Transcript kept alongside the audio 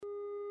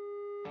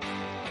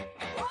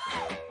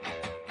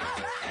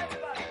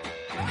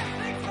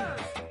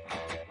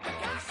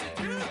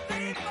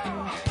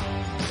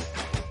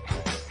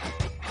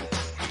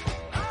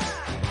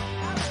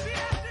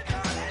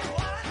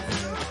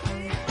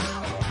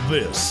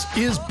This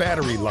is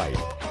Battery Life,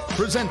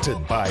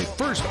 presented by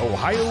First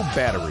Ohio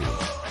Battery.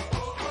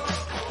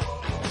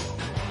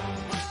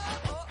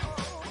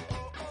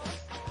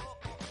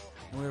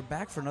 We're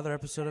back for another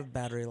episode of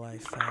Battery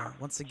Life.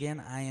 Once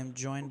again, I am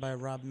joined by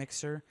Rob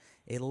Mixer.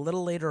 A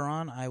little later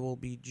on, I will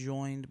be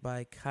joined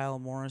by Kyle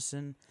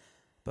Morrison.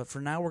 But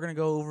for now, we're going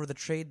to go over the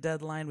trade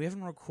deadline. We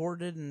haven't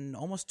recorded in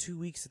almost 2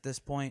 weeks at this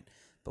point,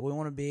 but we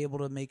want to be able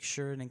to make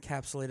sure and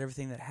encapsulate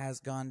everything that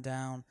has gone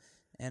down.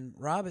 And,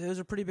 Rob, it was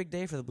a pretty big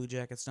day for the Blue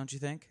Jackets, don't you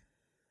think?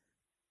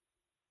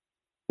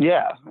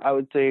 Yeah, I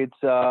would say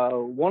it's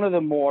one of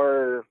the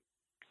more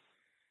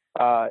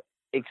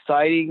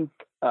exciting,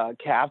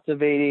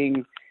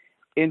 captivating,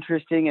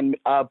 interesting, and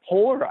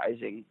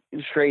polarizing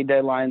trade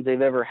deadlines they've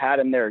ever had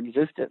in their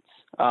existence.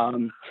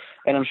 And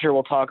I'm sure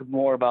we'll talk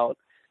more about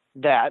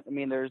that. I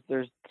mean, there's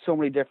so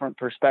many different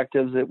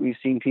perspectives that we've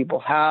seen people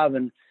have,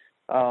 and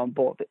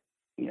both,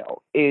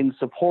 in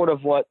support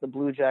of what the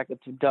Blue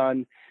Jackets have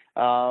done,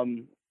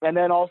 and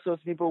then also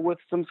people with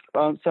some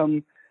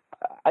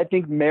I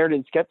think,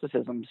 merited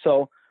skepticism.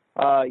 So,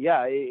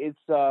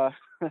 it's a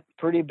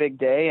pretty big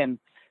day, and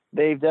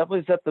they've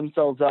definitely set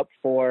themselves up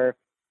for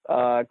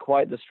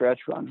quite the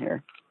stretch run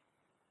here.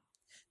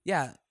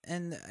 Yeah,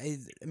 and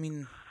I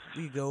mean,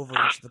 we go over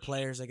each of the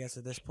players, I guess,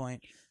 at this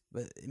point.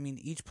 But, I mean,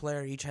 each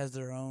player has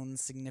their own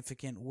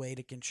significant way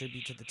to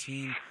contribute to the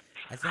team.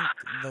 I think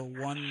the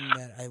one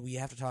that we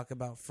have to talk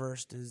about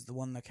first is the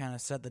one that kind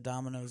of set the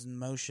dominoes in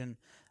motion,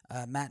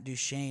 Matt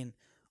Duchene.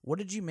 What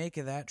did you make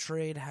of that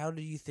trade? How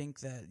do you think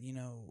that,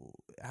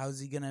 how is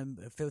he going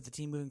to fit with the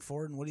team moving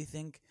forward? And what do you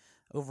think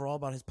overall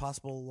about his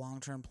possible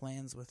long-term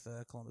plans with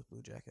the Columbus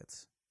Blue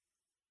Jackets?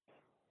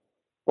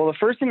 Well, the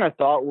first thing I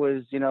thought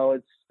was,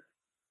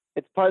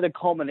 it's probably the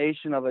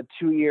culmination of a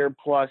 2-year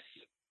plus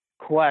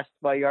quest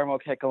by Jarmo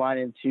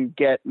Kekalainen to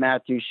get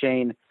Matt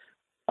Duchene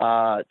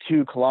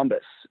to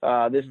Columbus.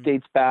 This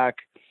dates back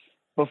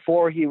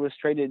before he was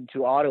traded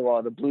to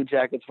Ottawa. The Blue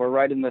Jackets were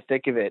right in the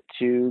thick of it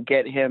to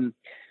get him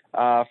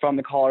from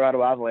the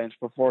Colorado Avalanche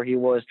before he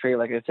was traded,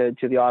 like I said,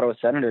 to the Ottawa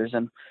Senators.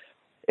 And,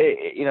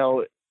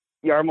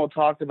 Jarmo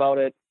talked about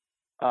it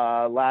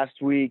last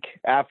week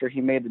after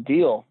he made the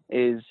deal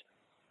is,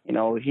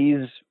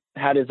 he's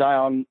had his eye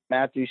on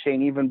Matt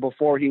Duchene even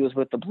before he was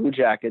with the Blue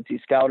Jackets. He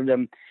scouted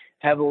him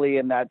heavily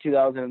in that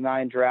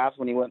 2009 draft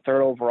when he went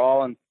 3rd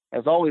overall, and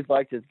has always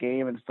liked his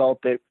game and felt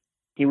that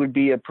he would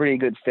be a pretty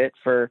good fit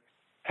for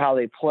how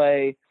they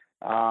play.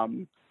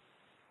 And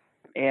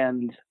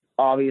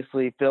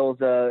obviously fills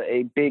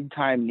a big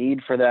time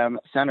need for them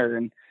at center,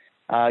 and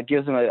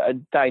gives them a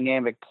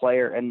dynamic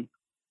player. And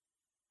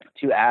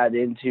to add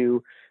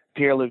into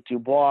Pierre-Luc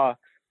Dubois,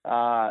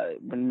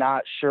 I'm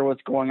not sure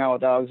what's going on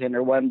with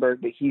Alexander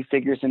Wenberg, but he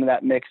figures into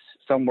that mix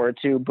somewhere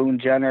too. Boone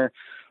Jenner,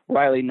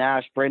 Riley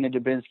Nash, Brandon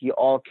Dubinsky,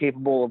 all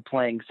capable of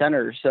playing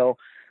center. So,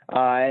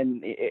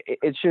 and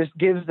it just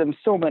gives them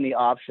so many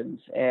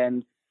options.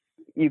 And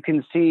you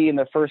can see in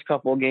the first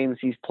couple of games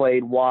he's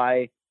played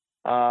why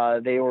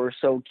they were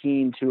so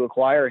keen to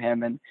acquire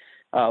him, and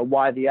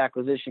why the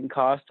acquisition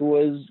cost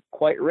was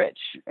quite rich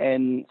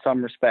in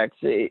some respects,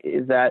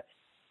 is that,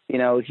 he's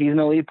an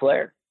elite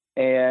player.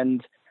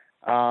 And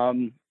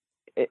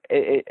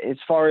as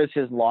far as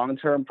his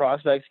long-term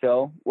prospects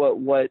go,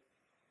 what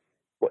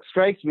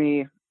strikes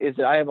me is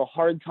that I have a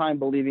hard time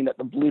believing that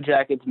the Blue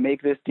Jackets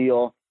make this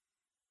deal,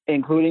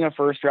 including a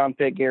first-round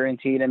pick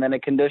guaranteed and then a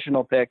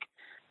conditional pick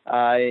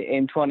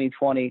in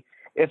 2020,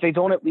 if they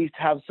don't at least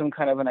have some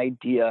kind of an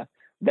idea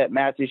that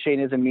Matt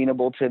Duchene is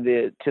amenable to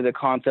the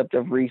concept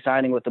of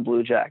re-signing with the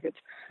Blue Jackets.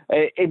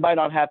 It might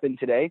not happen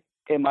today.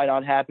 It might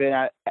not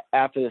happen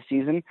after the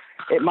season.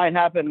 It might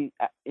happen,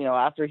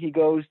 after he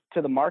goes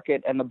to the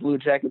market and the Blue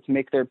Jackets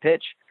make their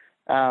pitch,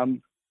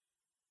 and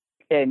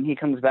he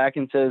comes back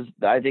and says,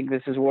 I think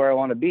this is where I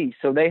want to be.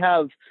 So they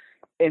have,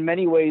 in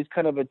many ways,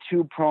 kind of a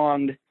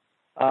two-pronged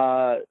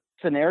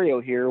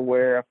scenario here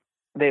where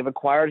they've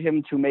acquired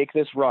him to make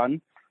this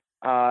run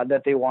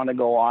that they want to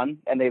go on.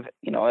 And they've,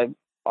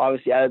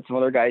 obviously added some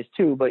other guys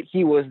too, but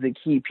he was the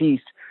key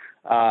piece,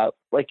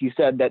 like you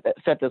said, that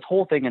set this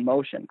whole thing in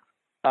motion.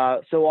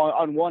 So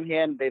on one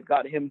hand, they've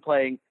got him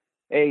playing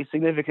a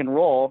significant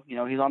role.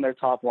 He's on their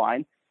top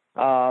line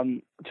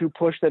to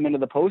push them into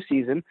the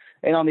postseason.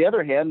 And on the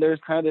other hand, there's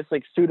kind of this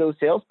like pseudo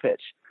sales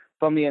pitch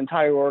from the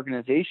entire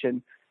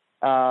organization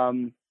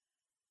to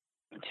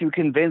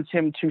convince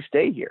him to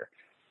stay here.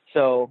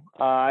 So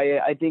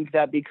I think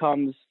that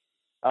becomes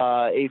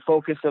a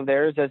focus of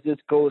theirs as this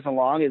goes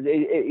along.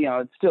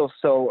 It's still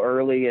so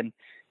early, and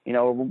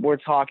we're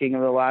talking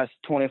in the last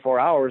 24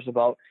 hours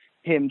about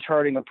him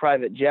charting a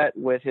private jet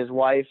with his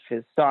wife,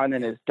 his son,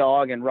 and his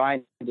dog, and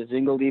Ryan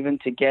DeZingle even,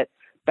 to get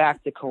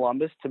back to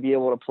Columbus to be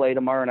able to play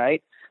tomorrow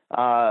night.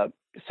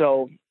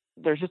 So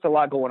there's just a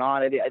lot going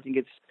on. I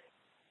think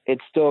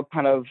it's still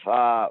kind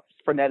of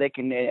frenetic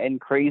and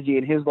crazy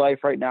in his life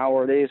right now,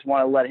 where they just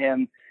want to let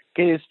him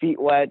get his feet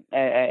wet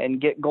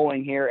and get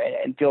going here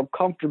and feel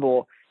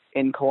comfortable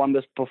in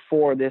Columbus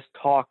before this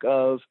talk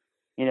of,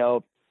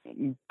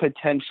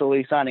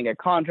 potentially signing a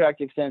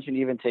contract extension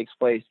even takes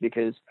place,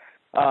 because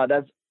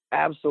That's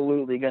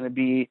absolutely going to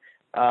be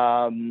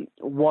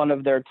one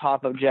of their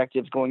top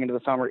objectives going into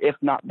the summer, if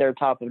not their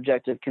top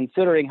objective,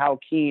 considering how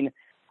keen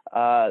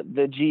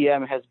the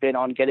GM has been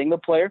on getting the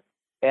player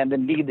and the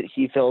need that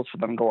he fills for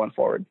them going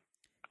forward.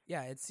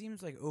 Yeah, it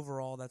seems like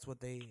overall that's what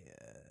they.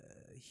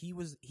 He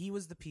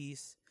was the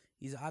piece.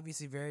 He's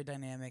obviously very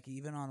dynamic.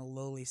 Even on a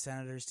lowly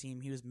Senators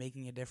team, he was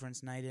making a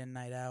difference night in,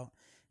 night out.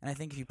 And I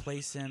think if you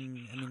place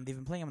him, I mean, they've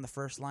been playing him on the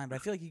first line, but I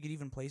feel like you could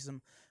even place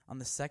him on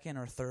the second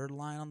or third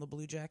line on the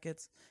Blue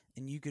Jackets,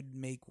 and you could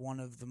make one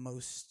of the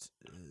most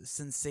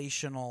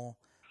sensational,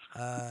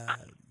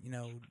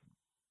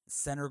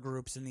 center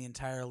groups in the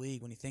entire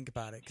league when you think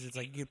about it. Because it's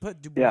like you could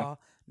put Dubois,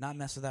 not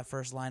mess with that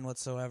first line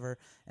whatsoever,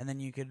 and then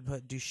you could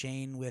put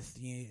Duchesne with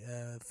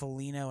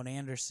Foligno and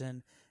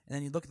Anderson. And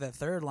then you look at that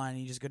third line,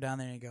 and you just go down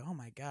there and you go, "Oh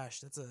my gosh,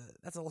 that's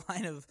a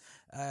line of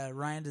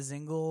Ryan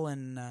Dzingel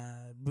and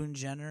Boone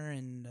Jenner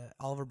and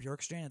Oliver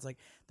Bjorkstrand." It's like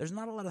there's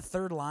not a lot of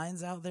third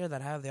lines out there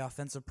that have the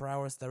offensive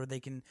prowess that they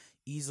can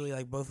easily,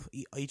 like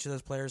each of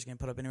those players can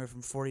put up anywhere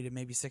from 40 to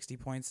maybe 60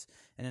 points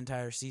an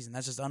entire season.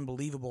 That's just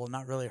unbelievable and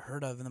not really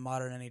heard of in the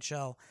modern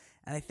NHL.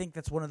 And I think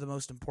that's one of the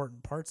most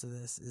important parts of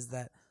this is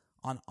that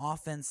on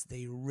offense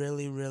they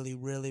really, really,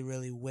 really,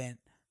 really went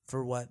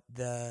for what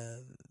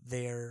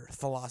their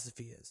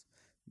philosophy is.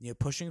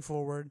 Pushing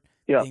forward,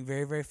 being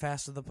very, very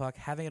fast with the puck,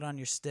 having it on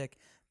your stick,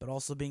 but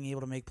also being able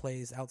to make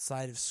plays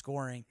outside of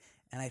scoring.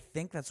 And I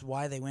think that's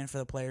why they went for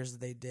the players that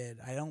they did.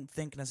 I don't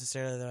think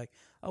necessarily they're like,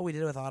 oh, we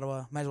did it with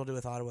Ottawa, might as well do it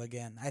with Ottawa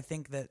again. I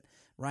think that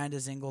Ryan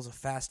Dzingel's a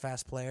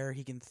fast player.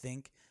 He can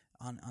think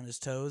on his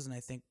toes, and I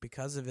think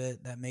because of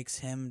it, that makes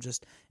him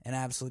just an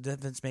absolute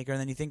difference maker. And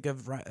then you think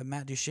of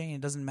Matt Duchesne.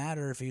 It doesn't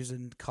matter if he was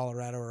in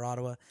Colorado or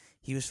Ottawa.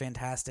 He was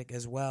fantastic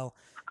as well.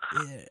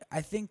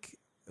 I think,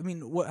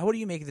 what do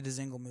you make of the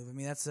Dzingel move? I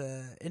mean, that's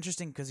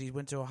interesting because he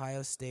went to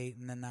Ohio State,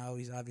 and then now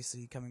he's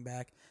obviously coming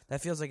back.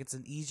 That feels like it's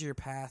an easier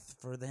path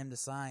for him to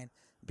sign.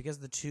 Because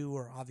the two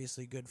are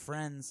obviously good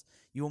friends,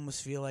 you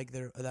almost feel like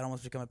that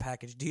almost become a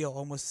package deal,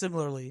 almost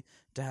similarly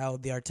to how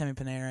the Artemi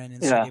Panarin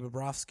and Sergei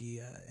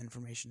Bobrovsky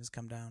information has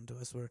come down to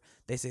us, where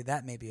they say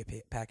that may be a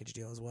package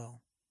deal as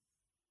well.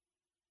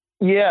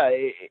 Yeah,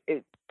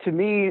 to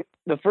me,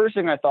 the first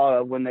thing I thought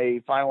of when they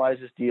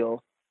finalized this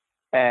deal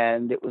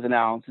and it was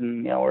announced,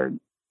 and we're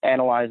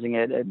analyzing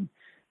it and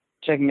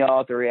checking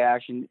out the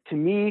reaction, to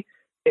me,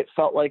 it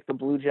felt like the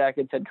Blue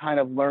Jackets had kind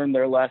of learned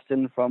their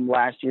lesson from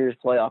last year's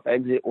playoff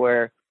exit,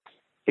 where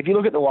if you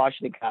look at the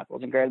Washington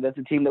Capitals, and granted that's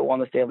a team that won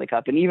the Stanley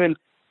Cup, and even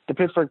the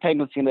Pittsburgh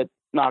Penguins team that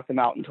knocked them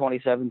out in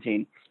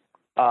 2017,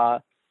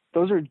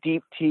 those are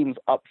deep teams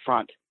up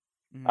front.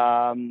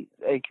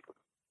 Like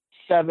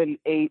 7,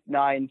 8,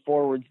 9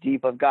 forwards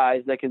deep of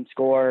guys that can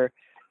score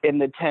in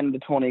the 10 to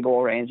 20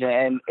 goal range,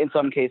 and in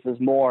some cases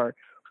more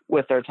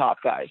with their top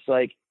guys.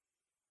 Like,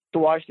 the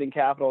Washington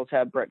Capitals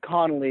have Brett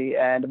Connolly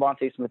and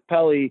Devontae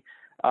Smith-Pelly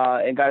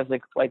and guys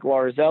like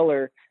Lars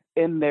Eller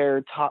in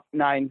their top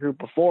 9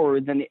 group of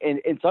forwards, and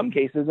in some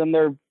cases in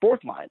their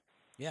fourth line.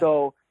 Yeah.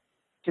 So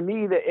to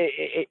me,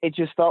 it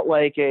just felt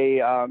like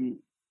a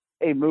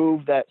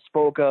move that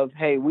spoke of,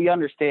 hey, we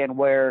understand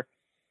where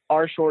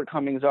our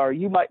shortcomings are.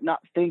 You might not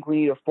think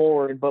we need a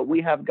forward, but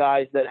we have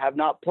guys that have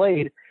not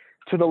played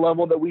to the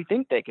level that we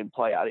think they can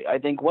play at. I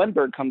think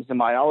Wenberg comes to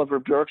mind.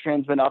 Oliver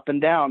Bjorkstrand's been up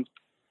and down.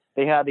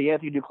 They had the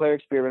Anthony Duclair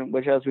experiment,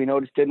 which, as we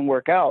noticed, didn't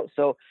work out.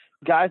 So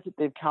guys that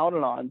they've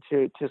counted on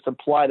to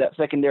supply that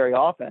secondary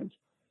offense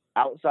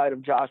outside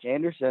of Josh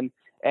Anderson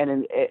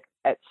and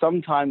at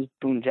sometimes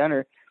Boone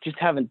Jenner just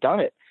haven't done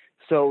it.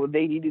 So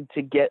they needed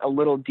to get a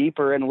little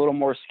deeper and a little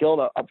more skilled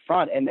up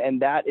front.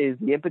 And that is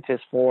the impetus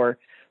for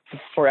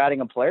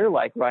adding a player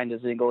like Ryan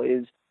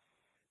Dzingel is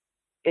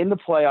in the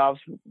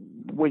playoffs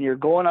when you're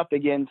going up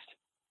against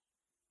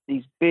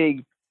these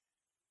big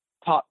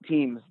top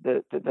teams,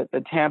 the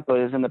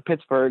Tampas and the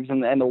Pittsburghs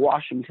and the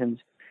Washingtons,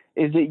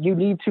 is that you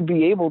need to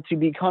be able to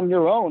become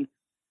your own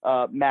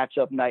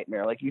matchup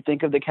nightmare. Like, you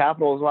think of the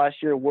Capitals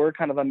last year were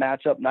kind of a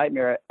matchup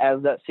nightmare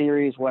as that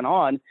series went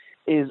on,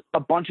 is a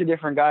bunch of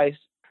different guys,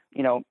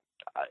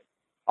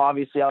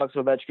 obviously Alex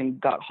Ovechkin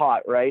got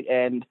hot, right?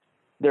 And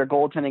their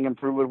goaltending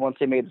improved once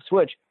they made the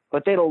switch,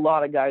 but they had a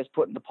lot of guys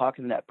putting the puck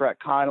in the net. Brett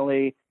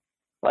Connolly,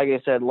 like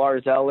I said,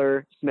 Lars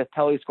Eller,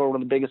 Smith-Pelly scored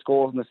one of the biggest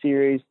goals in the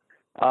series.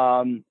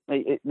 The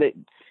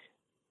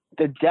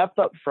depth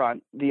up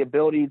front, the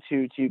ability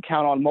to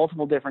count on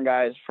multiple different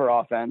guys for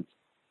offense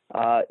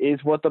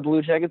is what the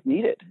Blue Jackets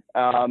needed.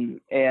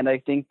 And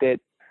I think that,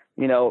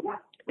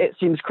 it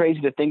seems crazy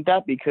to think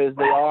that because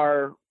they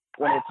are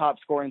one of the top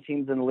scoring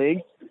teams in the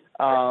league.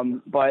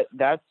 But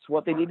that's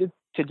what they needed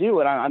to do.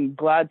 And I'm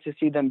glad to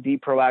see them be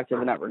proactive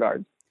in that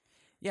regard.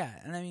 Yeah,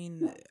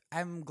 and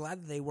I'm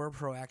glad that they were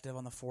proactive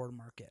on the forward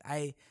market.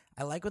 I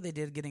like what they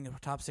did getting a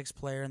top 6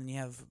 player, and then you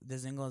have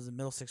Dzingel as a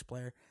middle 6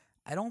 player.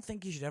 I don't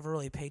think you should ever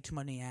really pay too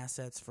many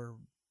assets for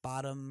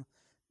bottom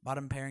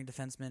pairing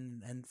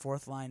defensemen and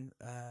fourth line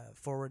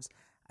forwards.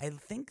 I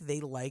think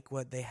they like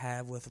what they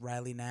have with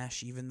Riley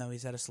Nash, even though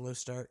he's had a slow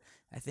start.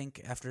 I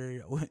think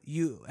after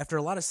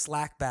a lot of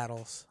slack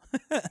battles,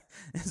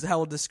 is how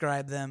we'll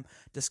describe them,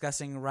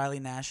 discussing Riley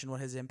Nash and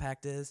what his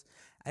impact is.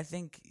 I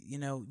think,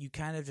 you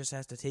kind of just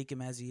has to take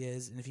him as he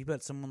is. And if you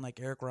put someone like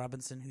Eric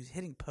Robinson, who's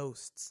hitting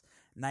posts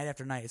night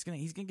after night, he's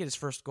gonna get his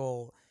first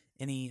goal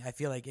I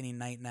feel like any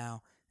night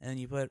now. And then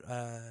you put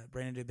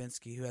Brandon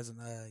Dubinsky, who has an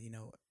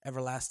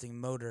everlasting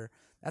motor.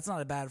 That's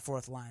not a bad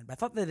fourth line. But I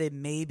thought that they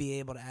may be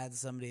able to add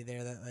somebody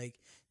there that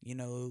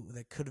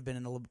that could have been a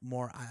little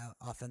more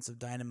offensive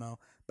dynamo.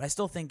 But I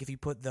still think if you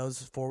put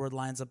those forward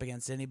lines up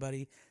against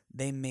anybody,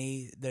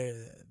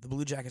 the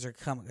Blue Jackets are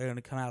going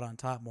to come out on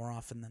top more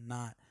often than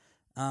not.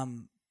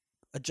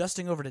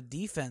 Adjusting over to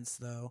defense,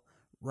 though,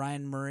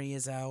 Ryan Murray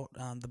is out.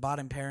 The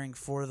bottom pairing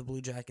for the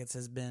Blue Jackets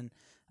has been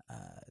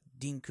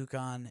Dean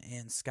Kukan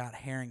and Scott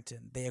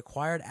Harrington. They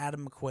acquired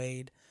Adam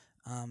McQuaid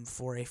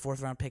for a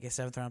 4th-round pick, a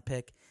 7th-round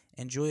pick,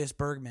 and Julius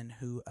Bergman,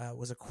 who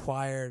was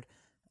acquired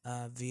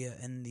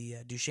in the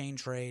Duchesne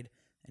trade,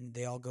 and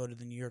they all go to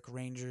the New York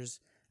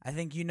Rangers. I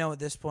think at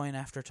this point,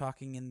 after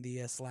talking in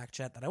the Slack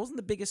chat, that I wasn't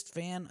the biggest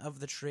fan of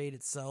the trade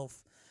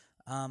itself.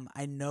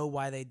 I know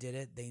why they did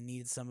it. They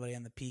needed somebody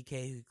on the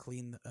PK who could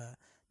clean the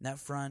net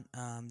front.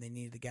 They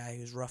needed a guy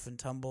who's rough and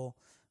tumble.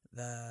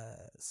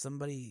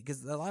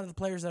 Because a lot of the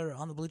players that are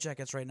on the Blue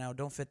Jackets right now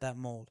don't fit that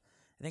mold.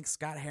 I think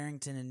Scott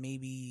Harrington and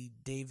maybe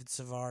David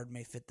Savard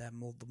may fit that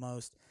mold the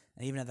most,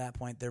 and even at that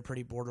point, they're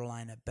pretty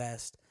borderline at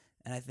best.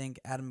 And I think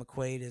Adam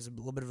McQuaid is a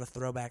little bit of a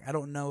throwback. I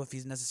don't know if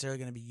he's necessarily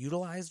going to be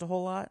utilized a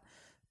whole lot,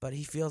 but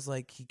he feels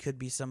like he could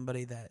be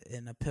somebody that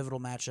in a pivotal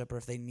matchup, or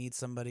if they need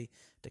somebody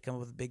to come up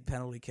with a big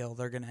penalty kill,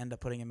 they're going to end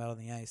up putting him out on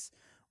the ice.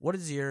 What are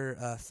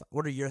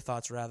your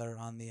thoughts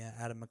on the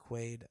Adam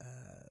McQuaid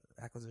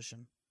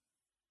acquisition?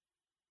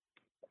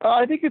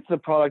 I think it's the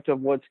product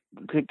of what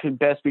could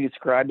best be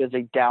described as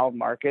a down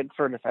market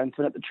for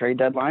defensemen at the trade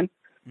deadline.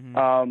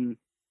 Mm-hmm.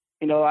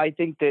 I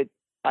think that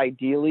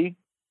ideally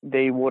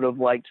they would have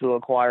liked to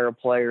acquire a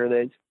player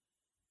that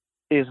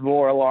is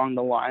more along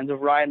the lines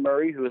of Ryan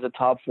Murray, who is a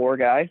top 4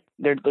 guy.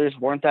 There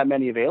just weren't that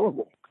many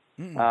available.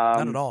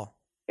 Not at all.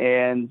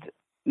 And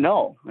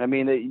no,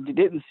 you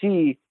didn't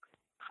see.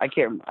 I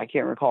can't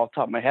recall off the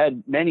top of my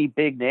head many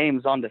big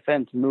names on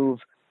defense move.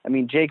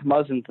 Jake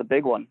Muzzin's the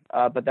big one,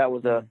 but that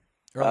was a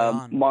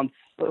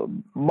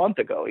month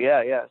ago.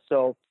 Yeah.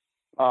 So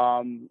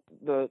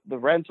the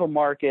rental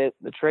market,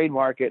 the trade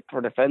market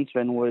for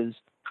defensemen was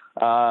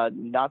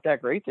not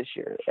that great this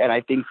year. And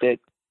I think that,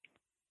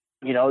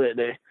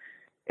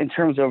 in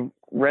terms of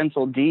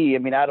rental D,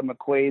 Adam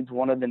McQuaid's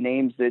one of the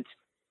names that,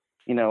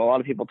 a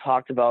lot of people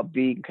talked about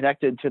being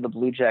connected to the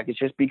Blue Jackets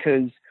just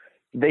because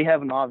they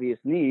have an obvious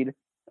need.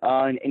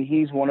 And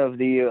he's one of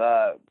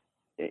the,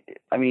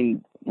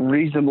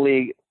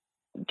 reasonably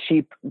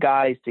cheap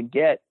guys to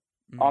get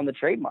on the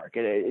trade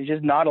market. It's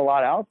just not a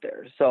lot out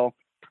there. So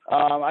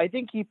I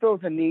think he fills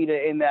a need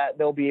in that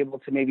they'll be able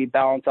to maybe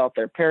balance out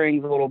their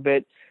pairings a little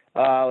bit.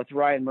 With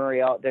Ryan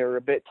Murray out there,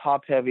 a bit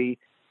top heavy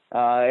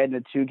in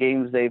the 2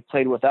 games they've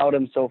played without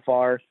him so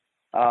far.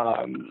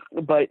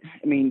 But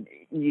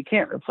you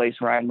can't replace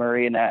Ryan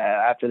Murray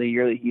after the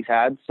year that he's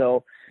had.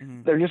 So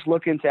they're just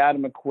looking to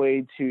Adam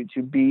McQuaid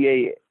to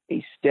be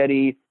a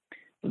steady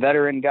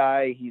veteran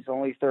guy. He's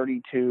only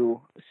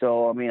 32.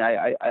 So,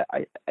 I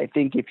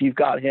think if you've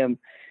got him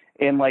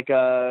in like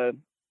a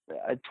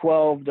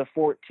 12 to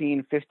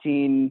 14,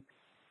 15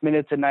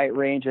 minutes a night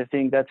range, I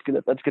think that's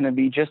going to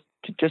be just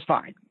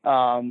fine.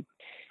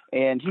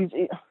 And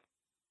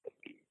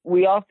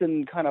we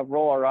often kind of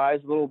roll our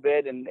eyes a little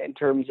bit in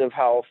terms of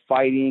how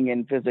fighting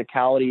and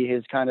physicality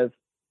has kind of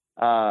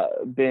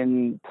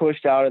been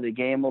pushed out of the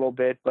game a little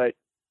bit, but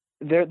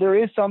there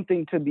is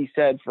something to be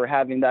said for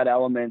having that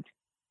element,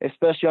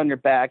 especially on your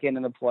back end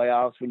in the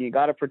playoffs when you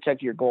got to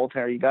protect your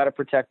goaltender, you got to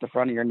protect the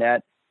front of your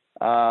net.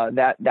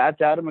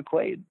 That's Adam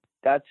McQuaid.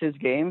 That's his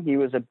game. He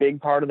was a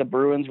big part of the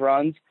Bruins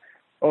runs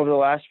over the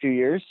last few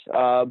years,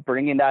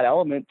 bringing that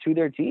element to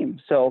their team.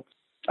 So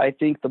I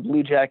think the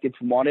Blue Jackets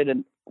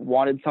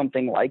wanted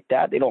something like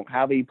that. They don't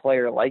have a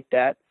player like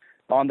that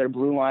on their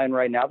blue line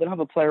right now. They don't have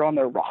a player on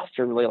their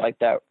roster really like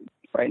that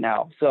right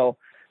now. So,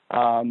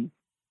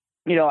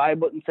 I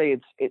wouldn't say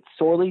it's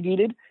sorely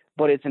needed,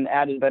 but it's an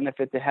added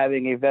benefit to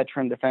having a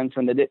veteran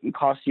defenseman that didn't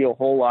cost you a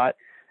whole lot,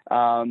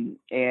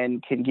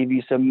 and can give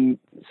you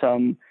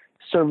some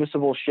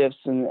serviceable shifts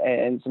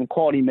and some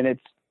quality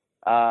minutes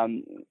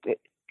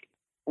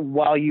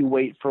while you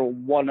wait for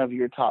one of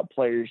your top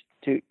players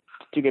to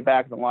get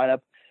back in the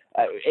lineup.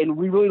 And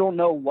we really don't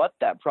know what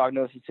that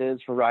prognosis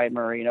is for Ryan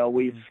Murray.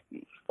 We've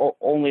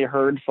only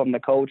heard from the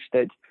coach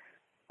that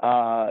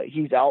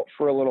he's out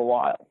for a little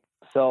while.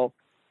 So,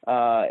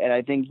 and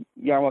I think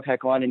Jarmo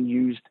Kekalainen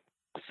used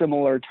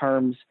similar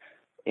terms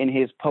in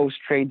his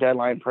post-trade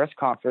deadline press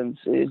conference,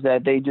 is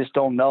that they just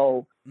don't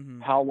know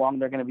how long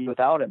they're going to be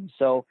without him.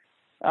 So,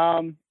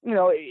 in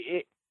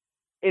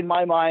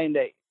my mind,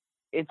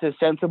 it's a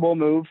sensible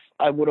move.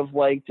 I would have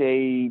liked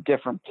a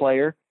different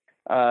player,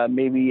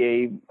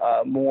 maybe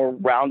a more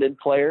rounded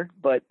player,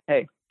 but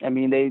hey, I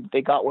mean,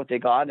 they got what they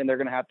got, and they're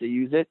going to have to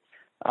use it.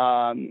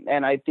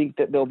 And I think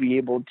that they'll be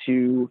able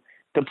to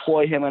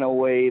deploy him in a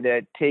way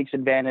that takes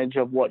advantage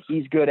of what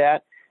he's good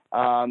at,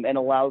 and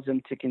allows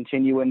them to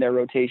continue in their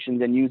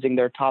rotations and using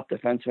their top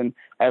defensemen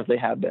as they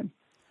have been.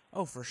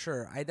 Oh, for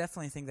sure. I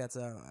definitely think that's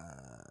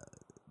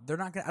they're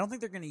not gonna, I don't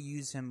think they're going to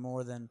use him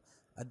more than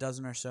a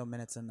dozen or so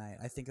minutes a night.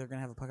 I think they're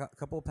going to have a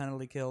couple of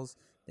penalty kills.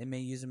 They may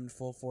use him in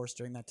full force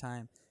during that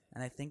time.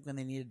 And I think when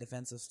they need a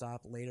defensive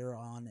stop later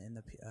on in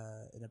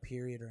a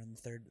period or in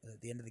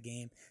the end of the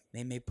game,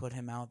 they may put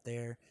him out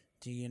there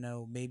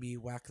to, maybe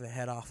whack the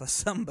head off of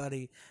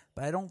somebody.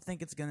 But I don't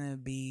think it's going to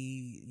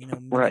be,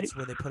 minutes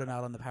where they put him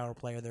out on the power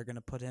play, or they're going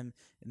to put him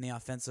in the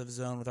offensive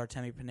zone with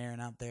Artemi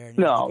Panarin out there. And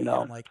no.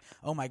 I'm like,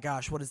 oh my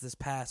gosh, what is this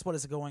pass? What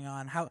is going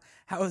on? How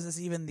is this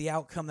even the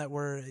outcome that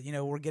we're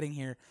getting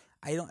here?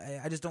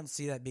 I just don't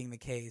see that being the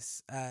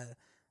case.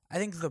 I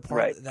think the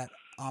part that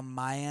on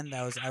my end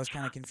I was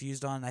kind of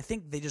confused on, I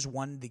think they just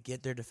wanted to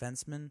get their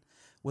defenseman,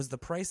 was the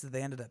price that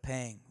they ended up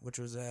paying, which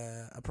was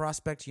a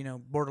prospect,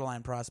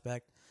 borderline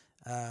prospect,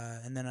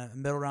 and then a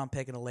middle round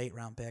pick and a late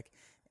round pick.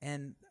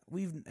 And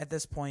at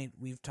this point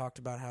we've talked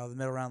about how the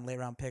middle round, late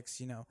round picks,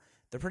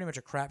 they're pretty much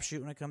a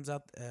crapshoot when it comes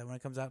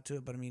out to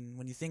it. But I mean,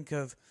 when you think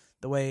of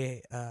the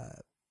way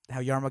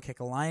how Jarmo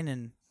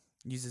Kekalainen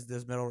uses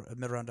those middle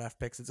round draft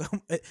picks,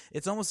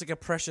 it's almost like a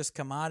precious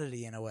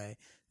commodity in a way.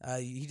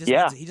 He just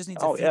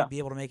needs to be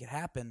able to make it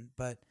happen.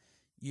 But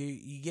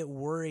you get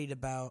worried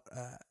about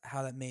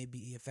how that may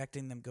be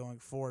affecting them going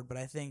forward. But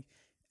I think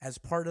as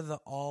part of the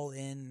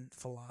all-in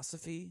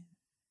philosophy,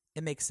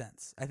 it makes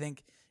sense. I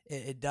think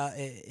it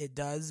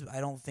does.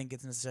 I don't think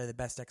it's necessarily the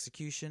best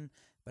execution,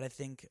 but I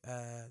think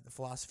the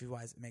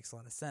philosophy-wise, it makes a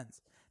lot of sense.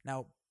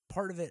 Now,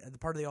 part of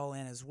the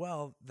all-in as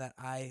well that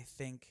I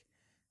think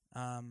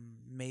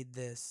made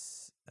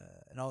this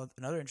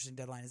another interesting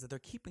deadline is that they're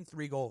keeping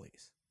 3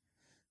 goalies.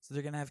 So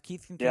they're going to have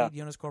Keith Kincaid,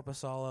 Jonas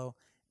Korpisalo,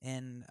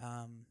 and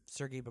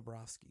Sergei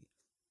Bobrovsky.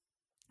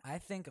 I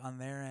think on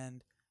their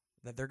end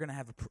that they're going to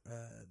have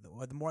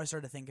the more I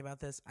start to think about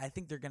this, I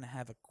think they're going to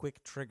have a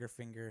quick trigger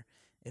finger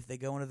if they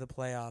go into the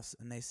playoffs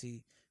and they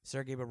see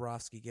Sergei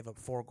Bobrovsky give up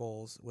 4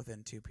 goals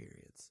within 2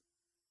 periods.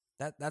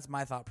 That's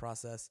my thought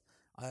process.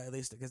 At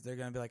least because they're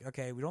going to be like,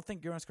 okay, we don't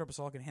think Jonas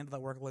Korpisalo can handle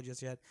that workload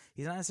just yet.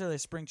 He's not necessarily a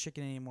spring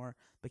chicken anymore,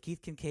 but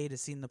Keith Kincaid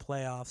has seen the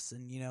playoffs,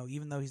 and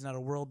even though he's not a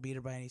world beater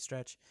by any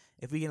stretch,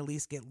 if we can at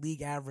least get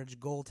league average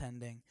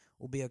goaltending,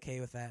 we'll be okay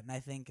with that. And I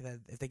think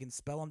that if they can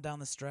spell him down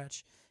the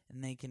stretch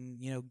and they can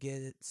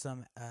get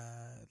some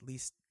at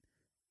least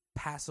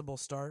passable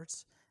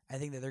starts, I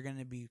think that they're going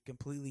to be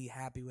completely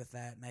happy with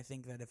that. And I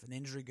think that if an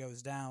injury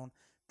goes down,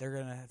 they're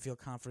going to feel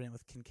confident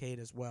with Kincaid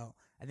as well.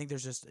 I think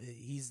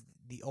he's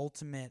the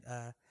ultimate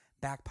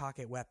back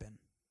pocket weapon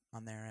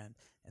on their end,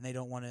 and they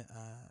don't want to.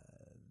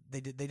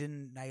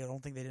 I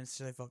don't think they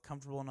necessarily felt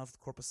comfortable enough with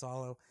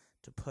Korpisalo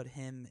to put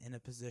him in a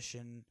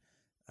position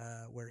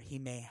where he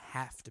may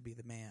have to be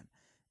the man,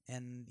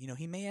 and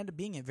he may end up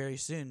being it very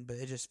soon. But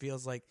it just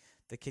feels like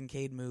the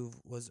Kincaid move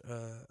was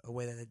a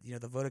way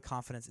that the vote of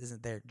confidence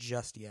isn't there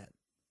just yet.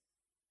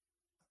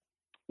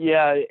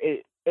 Yeah,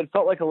 it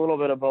felt like a little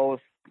bit of both.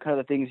 Kind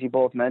of the things you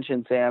both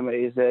mentioned, Sam,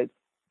 is that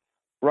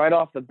right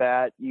off the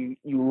bat, you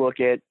look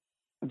at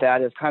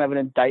that as kind of an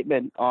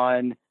indictment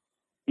on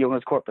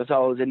Jonas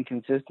Korpisalo's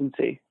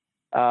inconsistency.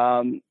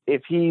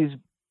 If he's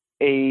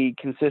a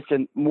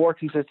more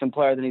consistent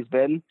player than he's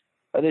been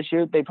this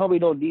year, they probably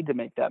don't need to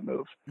make that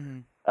move.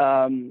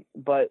 Mm-hmm.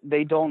 But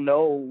they don't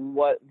know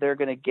what they're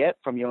going to get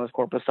from Jonas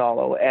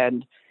Korpisalo.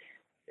 And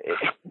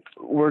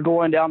we're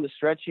going down the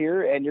stretch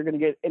here, and you're going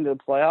to get into the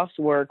playoffs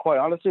where, quite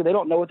honestly, they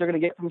don't know what they're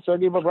going to get from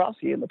Sergei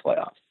Bobrovsky in the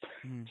playoffs.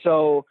 Mm.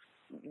 So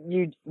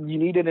you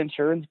need an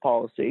insurance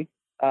policy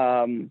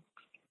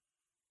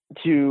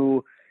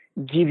to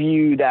give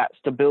you that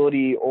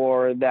stability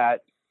or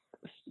that.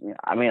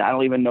 I mean, I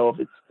don't even know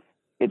if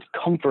it's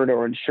comfort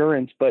or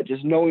insurance, but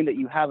just knowing that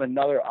you have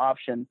another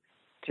option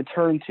to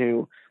turn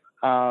to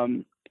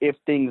if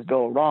things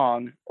go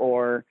wrong,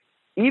 or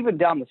even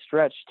down the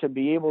stretch to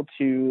be able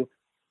to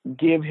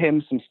give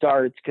him some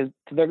starts, because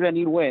they're going to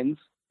need wins.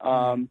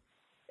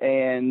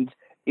 And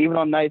even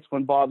on nights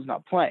when Bob's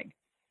not playing,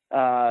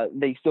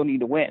 they still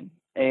need to win.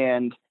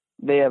 And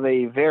they have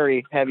a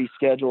very heavy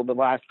schedule the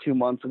last 2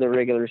 months of the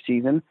regular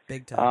season.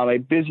 Big time. A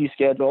busy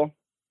schedule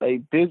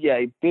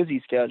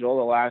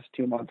the last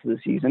 2 months of the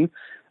season.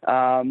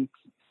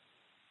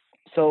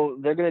 So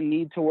they're going to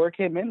need to work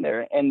him in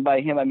there. And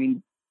by him, I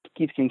mean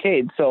Keith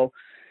Kincaid. So,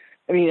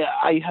 I mean,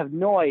 I have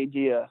no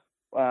idea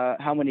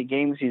how many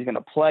games he's going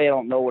to play. I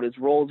don't know what his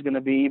role is going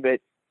to be,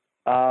 but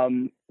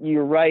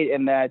you're right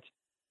in that,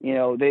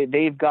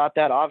 they've got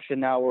that option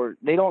now where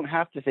they don't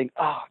have to think,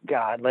 oh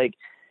God,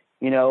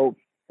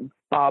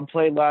 Bob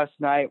played last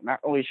night. I'm not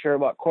really sure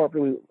about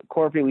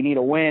Corpy. We need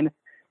a win.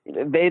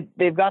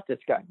 They've got this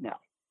guy now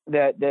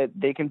that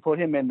they can put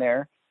him in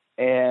there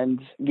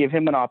and give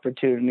him an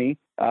opportunity.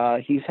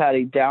 He's had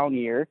a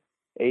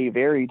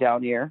very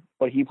down year,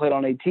 but he played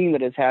on a team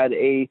that has had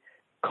a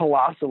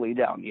colossally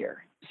down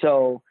year.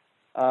 So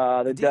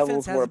The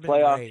Devils were a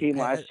playoff team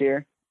last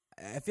year.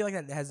 I feel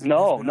like that hasn't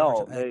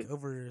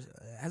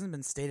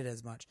been stated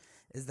as much.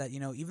 Is that,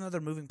 even though they're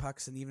moving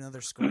pucks and even though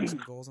they're scoring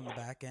some goals on the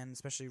back end,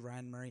 especially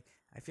Ryan Murray,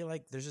 I feel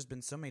like there's just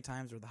been so many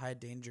times where the high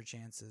danger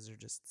chances are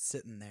just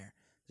sitting there.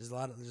 There's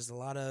a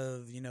lot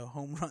of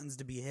home runs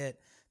to be hit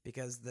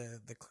because the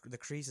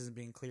crease isn't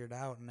being cleared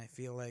out, and I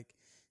feel like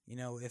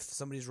if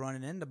somebody's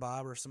running into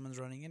Bob or someone's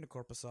running into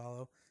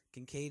Korpisalo,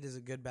 Kincaid is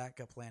a good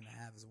backup plan to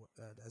have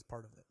as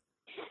part of it.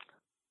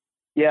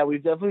 Yeah,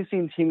 we've definitely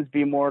seen teams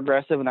be more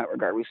aggressive in that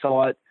regard. We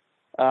saw it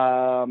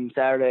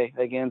Saturday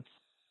against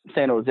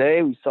San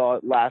Jose. We saw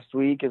it last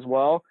week as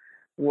well,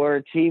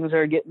 where teams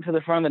are getting to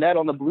the front of the net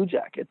on the Blue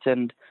Jackets.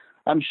 And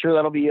I'm sure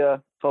that'll be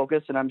a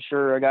focus, and I'm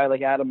sure a guy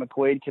like Adam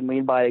McQuaid can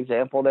lead by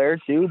example there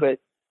too. But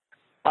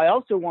I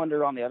also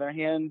wonder, on the other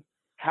hand,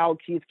 how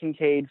Keith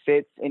Kincaid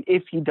fits, and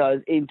if he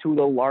does, into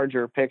the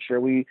larger picture.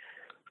 We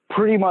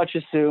pretty much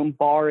assume,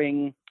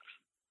 barring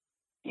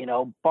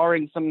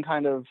some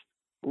kind of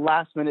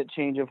last-minute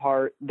change of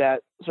heart,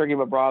 that Sergei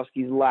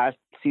Bobrovsky's last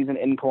season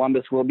in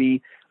Columbus will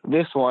be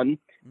this one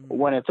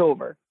when it's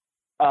over.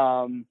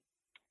 And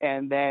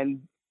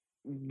then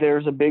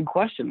there's a big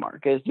question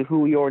mark as to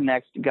who your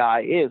next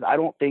guy is. I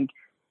don't think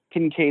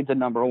Kincaid's a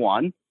number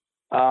one.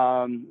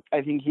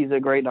 I think he's a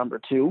great number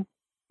two.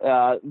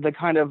 The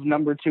kind of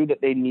number two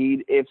that they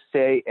need if,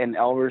 say, an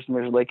Elvers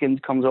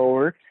Merzlikins comes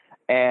over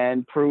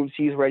and proves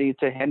he's ready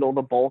to handle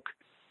the bulk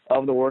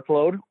of the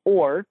workload,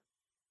 or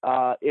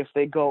if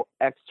they go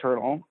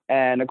external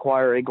and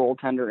acquire a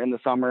goaltender in the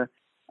summer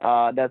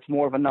that's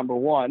more of a number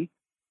one,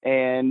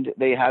 and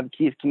they have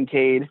Keith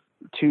Kincaid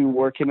to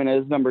work him in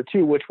as number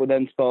two, which would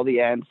then spell the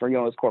end for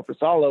Jonas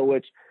Korpisalo,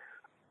 which,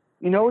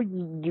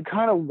 you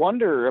kind of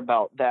wonder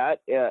about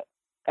that.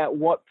 At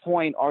what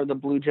point are the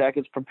Blue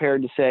Jackets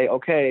prepared to say,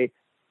 okay,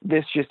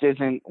 this just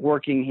isn't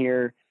working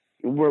here.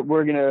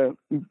 We're going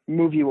to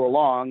move you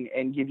along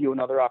and give you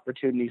another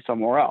opportunity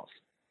somewhere else.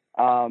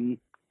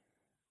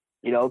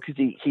 Because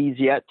he's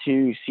yet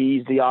to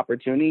seize the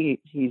opportunity.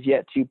 He's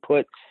yet to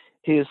put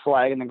his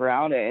flag in the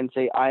ground and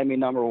say, I am a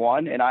number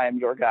one and I am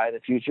your guy of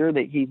the future.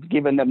 That he's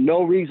given them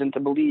no reason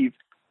to believe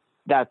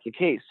that's the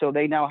case. So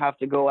they now have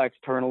to go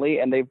externally,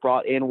 and they've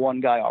brought in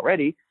one guy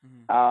already.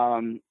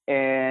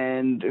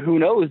 And who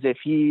knows if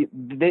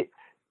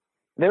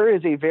there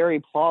is a very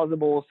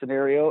plausible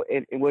scenario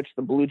in which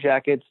the Blue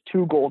Jackets,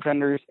 two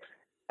goaltenders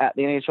at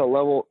the NHL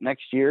level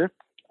next year,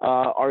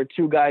 are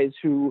two guys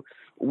who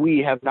we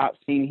have not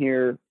seen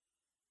here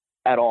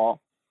at all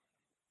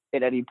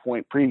at any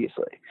point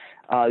previously.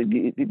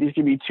 These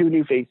could be two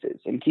new faces,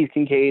 and Keith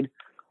Kincaid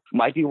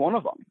might be one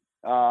of them.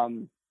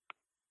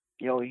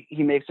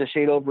 He makes a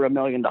shade over $1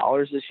 million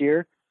this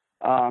year.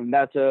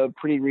 That's a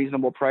pretty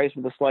reasonable price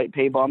with a slight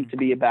pay bump to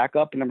be a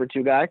backup, a number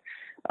two guy,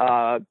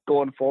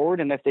 going forward.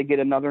 And if they get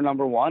another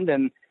number one,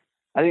 then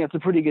I think that's a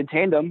pretty good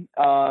tandem,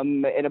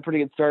 and a pretty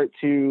good start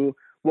to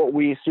what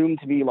we assume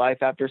to be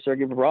life after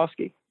Sergei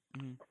Bobrovsky.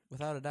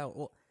 Without a doubt.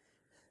 Well,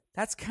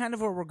 that's kind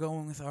of where we're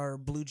going with our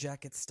Blue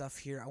Jackets stuff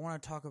here. I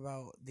want to talk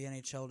about the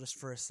NHL just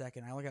for a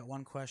second. I only got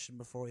one question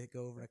before we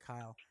go over to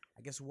Kyle.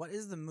 I guess, what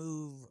is the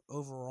move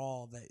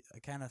overall that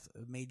kind of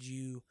made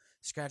you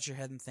scratch your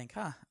head and think,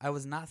 I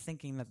was not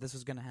thinking that this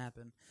was going to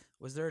happen?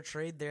 Was there a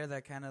trade there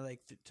that kind of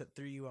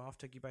threw you off,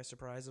 took you by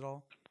surprise at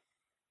all?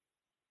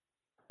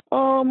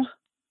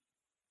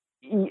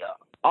 Yeah,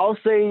 I'll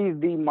say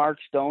the Mark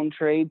Stone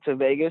trade to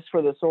Vegas,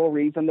 for the sole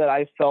reason that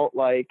I felt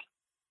like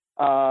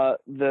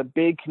the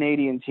big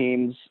Canadian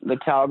teams, the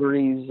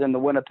Calgarys and the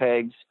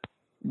Winnipegs,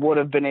 would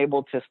have been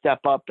able to step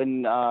up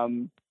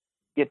and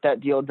get that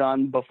deal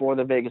done before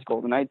the Vegas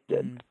Golden Knights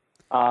did.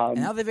 And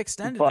now they've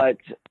extended it.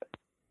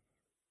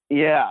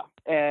 Yeah,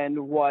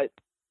 and what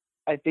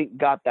I think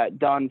got that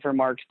done for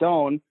Mark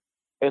Stone,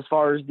 as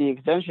far as the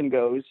extension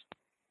goes,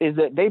 is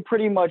that they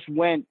pretty much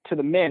went to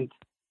the Mint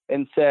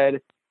and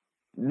said,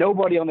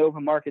 nobody on the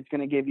open market's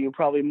going to give you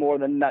probably more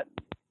than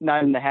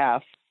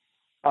 9.5.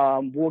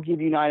 We'll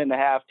give you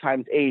 9.5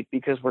 times 8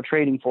 because we're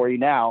trading for you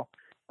now.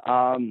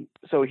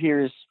 So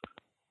here's,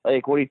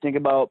 what do you think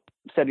about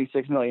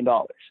 $76 million?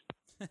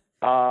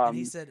 And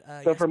he said,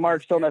 so for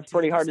Mark Stone, that's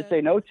pretty hard to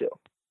say no to.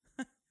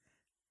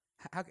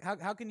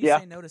 How can you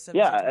say no to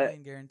 $76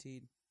 million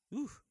guaranteed?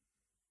 Oof.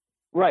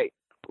 Right.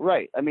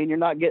 I mean, you're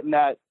not getting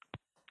that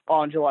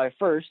on July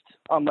 1st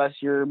unless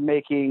you're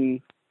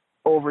making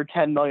over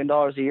 $10 million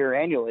a year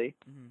annually,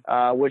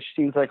 which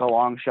seems like a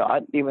long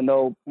shot, even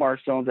though Mark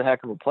Stone's a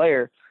heck of a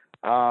player.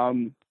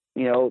 $10+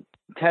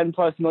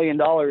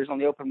 million on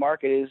the open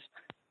market is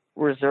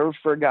reserved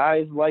for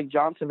guys like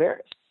John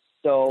Tavares.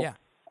 So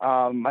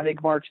I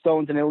think Mark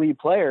Stone's an elite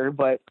player,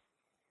 but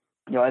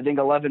I think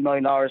 $11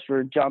 million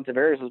for John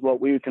Tavares is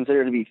what we would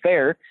consider to be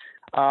fair.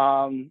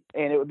 And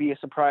it would be a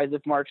surprise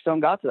if Mark Stone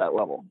got to that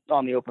level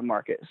on the open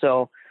market.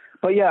 So,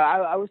 but yeah,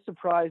 I was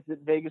surprised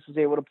that Vegas was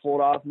able to pull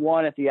it off,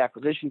 one, at the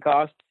acquisition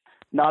cost,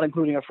 not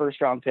including a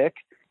first round pick.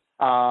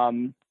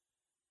 And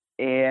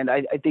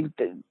I think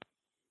that,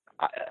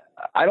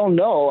 I don't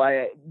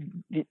know.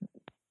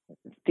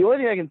 The only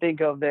thing I can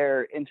think of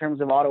there in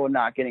terms of Ottawa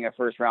not getting a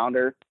first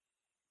rounder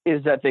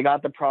is that they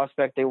got the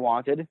prospect they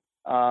wanted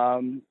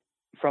from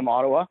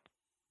Ottawa,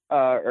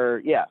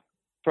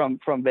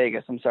 from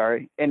Vegas. I'm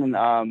sorry,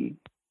 and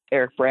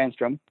Eric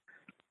Brandstrom,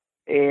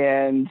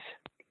 and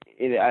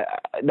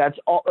that's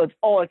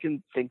all I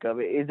can think of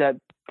is that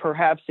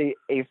perhaps a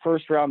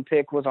first round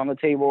pick was on the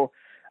table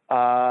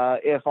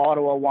if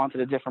Ottawa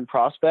wanted a different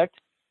prospect,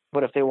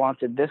 but if they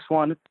wanted this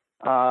one,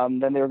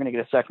 then they were going to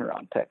get a second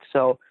round pick.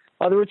 So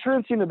the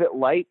return seemed a bit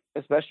light,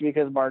 especially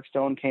because Mark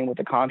Stone came with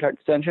a contract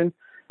extension.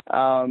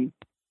 I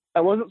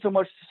wasn't so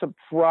much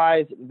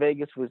surprised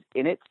Vegas was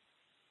in it.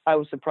 I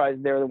was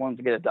surprised they're the ones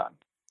to get it done.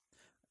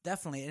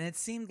 Definitely, and it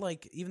seemed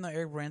like even though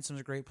Eric Branson's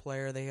a great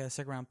player, they had a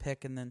second round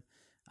pick, and then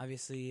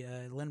obviously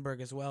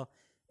Lindbergh as well.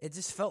 It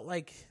just felt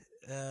like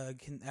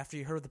after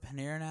you heard what the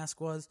Panarin ask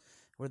was,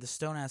 or the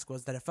Stone ask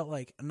was, that it felt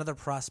like another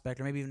prospect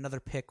or maybe even another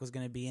pick was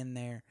going to be in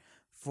there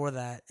for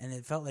that, and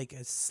it felt like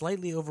a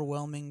slightly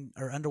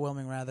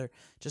underwhelming rather,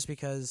 just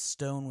because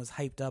Stone was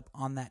hyped up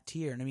on that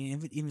tier. And I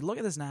mean, if you look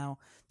at this now,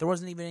 there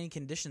wasn't even any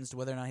conditions to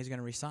whether or not he's going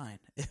to resign.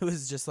 It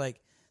was just like,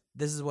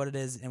 this is what it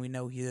is, and we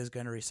know he is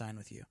going to resign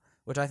with you,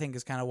 which I think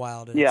is kind of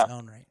wild in its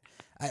own right.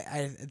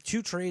 I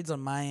two trades on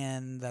my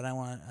end that I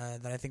want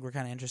that I think were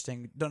kind of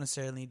interesting. Don't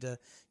necessarily need to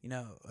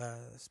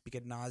speak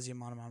ad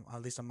nauseum on them,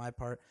 at least on my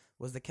part.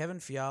 Was the Kevin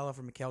Fiala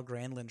for Mikael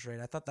Granlund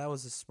trade? I thought that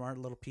was a smart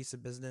little piece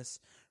of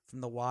business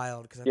from the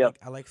Wild, because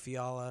I like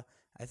Fiala.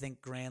 I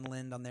think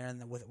Granlund on there,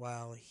 and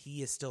while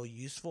he is still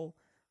useful,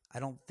 I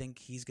don't think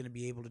he's going to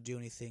be able to do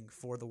anything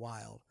for the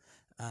Wild.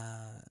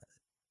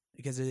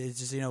 Because it's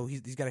just,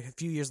 he's got a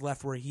few years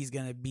left where he's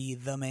going to be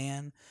the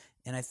man,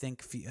 and I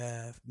think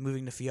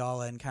moving to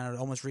Fiala and kind of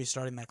almost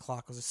restarting that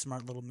clock was a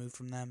smart little move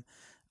from them.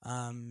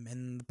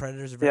 And the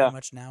Predators are very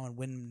much now in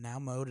win now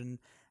mode, and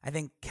I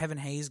think Kevin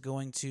Hayes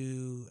going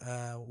to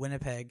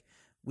Winnipeg.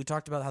 We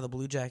talked about how the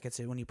Blue Jackets,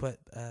 when you put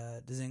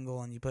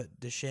Dzingel and you put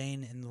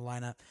Duchesne in the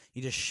lineup,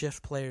 you just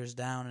shift players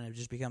down and it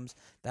just becomes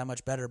that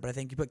much better. But I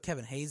think you put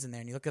Kevin Hayes in there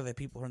and you look at the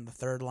people who are in the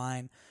third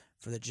line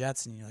for the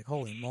Jets and you're like,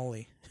 holy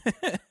moly.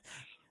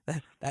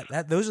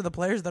 Those are the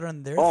players that are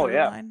in their third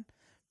line.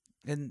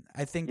 And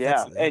I think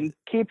and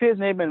keep his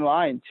name in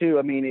mind too.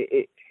 I mean,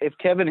 if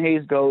Kevin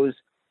Hayes goes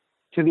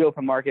to the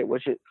open market,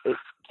 which it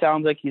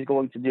sounds like he's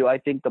going to do, I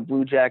think the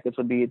Blue Jackets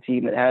would be a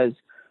team that has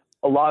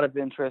a lot of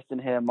interest in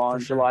him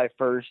on July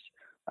 1st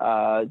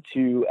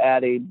to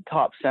add a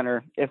top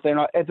center. If they're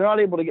not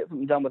able to get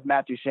something done with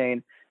Matt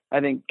Duchesne, I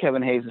think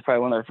Kevin Hayes is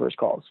probably one of their first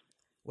calls.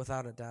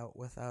 Without a doubt.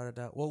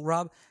 Well,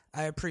 Rob,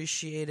 I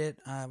appreciate it.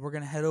 We're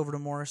going to head over to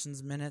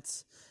Morrison's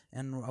Minutes,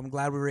 and I'm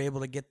glad we were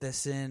able to get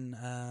this in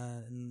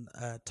and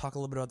talk a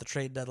little bit about the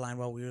trade deadline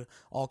while we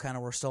all kind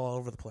of were still all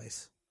over the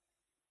place.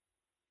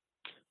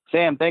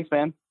 Sam, thanks,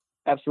 man.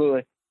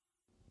 Absolutely.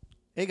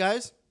 Hey,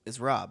 guys, it's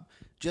Rob.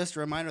 Just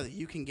a reminder that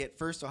you can get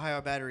First Ohio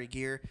Battery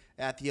gear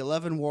at the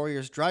 11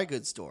 Warriors Dry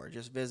Goods store.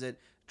 Just visit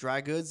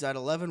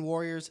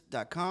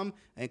drygoods.11warriors.com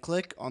and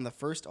click on the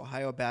First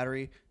Ohio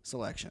Battery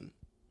selection.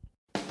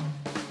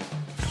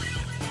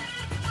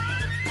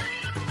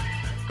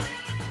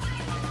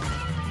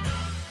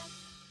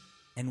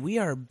 And we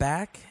are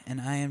back, and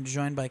I am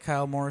joined by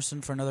Kyle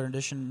Morrison for another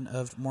edition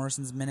of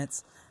Morrison's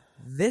Minutes.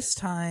 This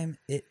time,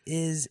 it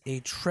is a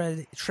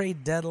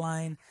trade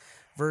deadline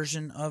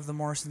version of the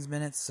Morrison's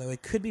Minutes, so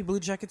it could be Blue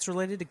Jackets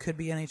related, it could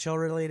be NHL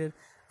related.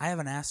 I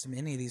haven't asked him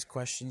any of these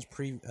questions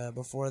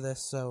before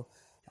this, so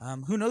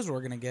who knows what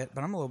we're gonna get?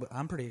 But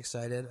I'm pretty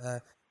excited.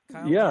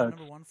 Kyle,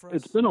 number one for us?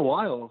 It's been a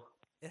while.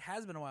 It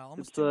has been a while,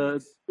 almost 2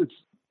 weeks.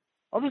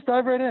 I'll just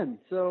dive right in.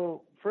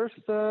 So first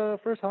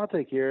hot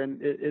take here,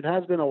 and it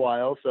has been a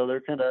while, so they're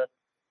kind of,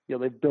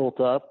 they've built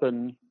up,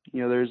 and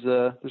there's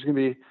gonna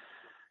be,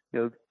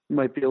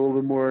 might be a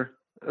little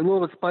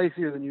bit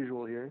spicier than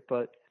usual here,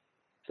 but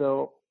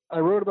so I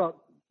wrote about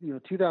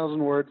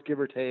 2,000 words, give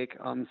or take,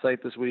 on the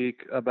site this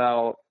week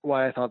about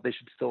why I thought they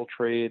should still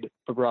trade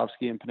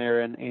Bobrovsky and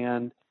Panarin,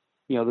 and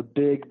the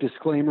big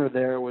disclaimer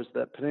there was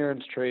that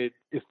Panarin's trade,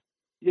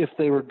 if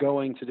they were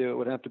going to do it,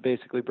 would have to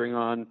basically bring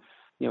on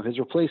his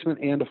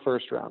replacement and a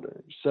first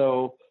rounder.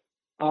 So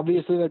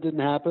obviously that didn't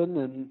happen.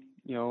 And,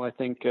 I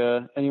think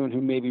anyone who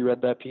maybe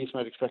read that piece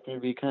might expect me to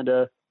be kind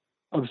of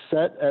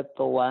upset at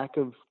the lack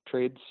of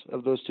trades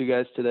of those two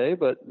guys today.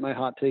 But my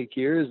hot take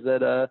here is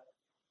that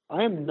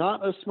I am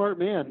not a smart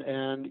man,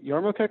 and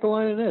Jarmo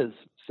Kekalainen is.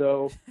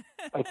 So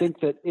I think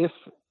that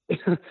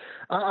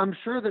I'm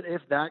sure that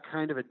if that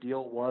kind of a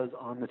deal was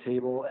on the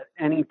table at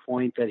any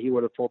point, that he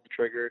would have pulled the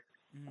trigger.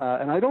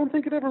 And I don't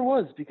think it ever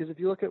was, because if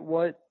you look at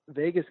what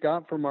Vegas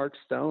got for Mark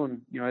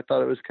Stone, I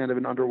thought it was kind of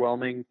an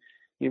underwhelming,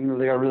 even though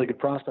they got a really good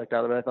prospect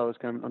out of it, I thought it was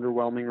kind of an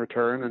underwhelming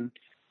return. And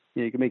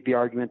you can make the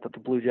argument that the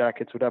Blue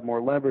Jackets would have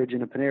more leverage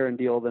in a Panarin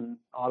deal than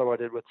Ottawa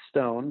did with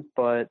Stone,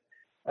 but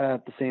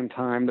at the same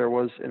time, there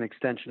was an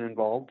extension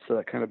involved, so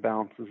that kind of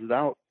balances it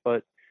out.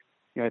 But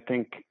I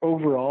think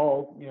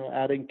overall,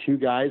 adding two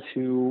guys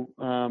who,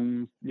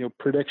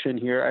 prediction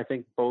here, I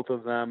think both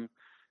of them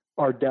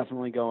are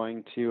definitely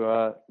going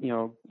to,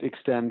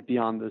 extend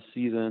beyond this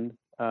season.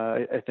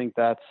 I think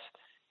that's,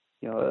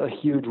 a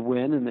huge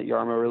win, and that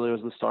Jarmo really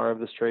was the star of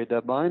this trade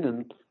deadline.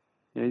 And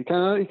he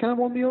kind of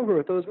won me over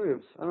with those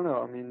moves. I don't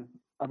know. I mean,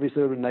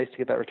 obviously it would have been nice to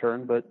get that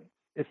return, but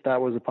if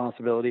that was a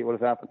possibility, it would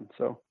have happened.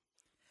 So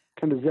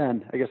kind of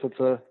zen. I guess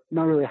it's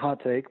not really a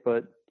hot take,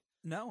 but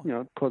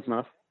no, close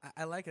enough.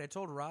 I like it. I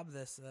told Rob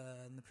this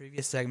in the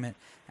previous segment.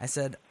 I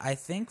said, I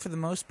think for the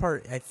most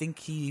part, I think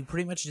he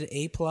pretty much did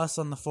A+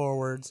 on the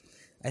forwards.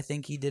 I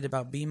think he did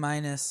about B-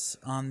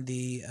 on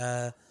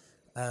the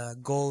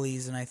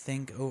goalies, and I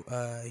think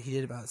he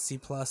did about C+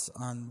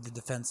 on the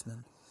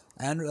defensemen.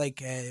 And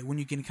when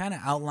you can kind of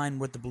outline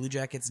what the Blue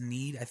Jackets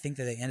need, I think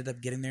that they ended up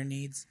getting their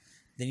needs.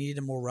 They needed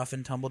a more rough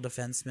and tumble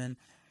defenseman.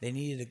 They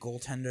needed a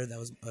goaltender that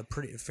was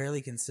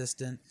fairly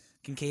consistent.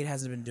 Kincaid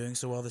hasn't been doing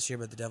so well this year,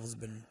 but the Devils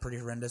have been pretty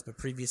horrendous. But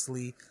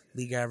previously,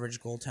 league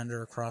average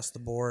goaltender across the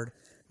board.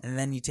 And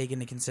then you take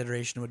into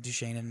consideration what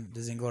Duchesne and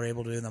Dzingel are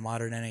able to do in the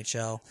modern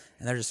NHL,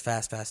 and they're just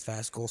fast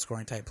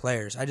goal-scoring type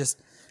players.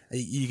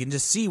 You can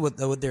just see what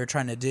they're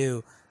trying to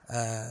do,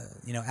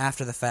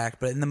 after the fact.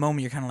 But in the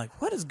moment, you're kind of like,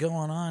 what is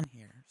going on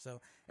here? So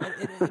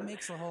it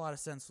makes a whole lot of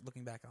sense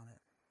looking back on it.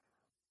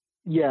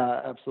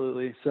 Yeah,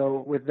 absolutely.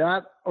 So with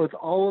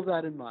all of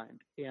that in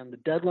mind, and the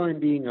deadline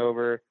being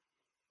over,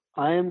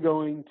 I am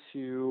going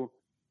to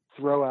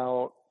throw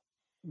out,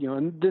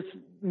 and this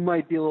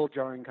might be a little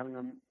jarring coming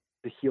on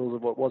the heels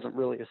of what wasn't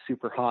really a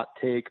super hot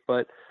take,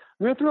 but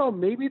I'm going to throw out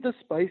maybe the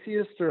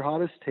spiciest or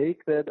hottest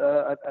take that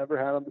I've ever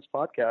had on this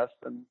podcast.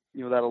 And,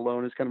 that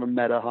alone is kind of a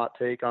meta hot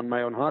take on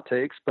my own hot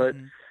takes. But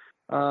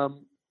so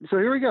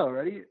here we go.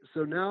 Ready?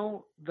 So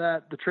now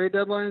that the trade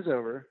deadline is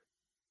over,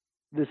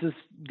 this is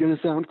going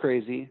to sound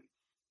crazy,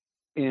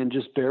 and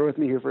just bear with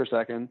me here for a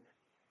second.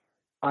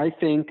 I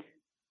think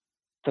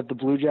that the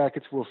Blue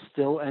Jackets will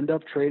still end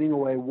up trading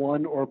away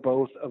one or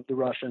both of the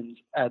Russians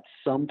at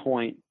some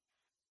point.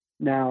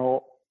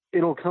 Now,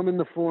 it'll come in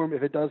the form,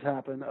 if it does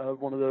happen,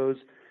 of one of those,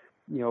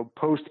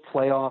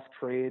 post-playoff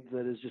trades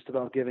that is just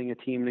about giving a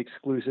team an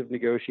exclusive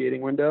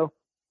negotiating window.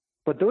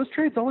 But those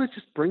trades always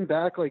just bring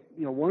back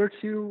one or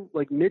two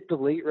mid to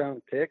late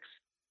round picks.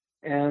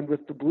 And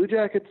with the Blue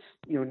Jackets,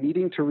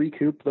 needing to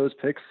recoup those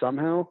picks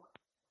somehow,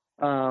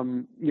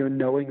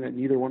 knowing that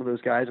neither one of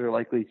those guys are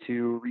likely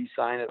to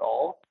re-sign at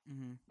all,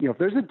 if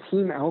there's a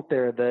team out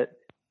there that,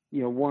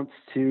 wants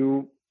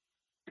to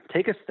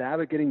take a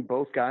stab at getting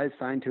both guys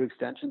signed to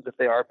extensions if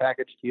they are a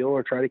package deal,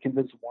 or try to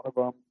convince one of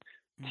them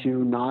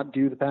to not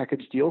do the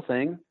package deal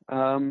thing,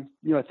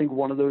 I think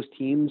one of those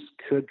teams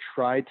could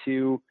try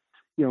to,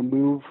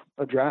 move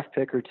a draft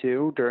pick or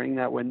two during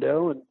that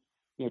window, and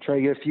try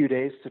to get a few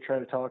days to try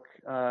to talk,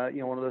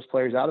 one of those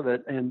players out of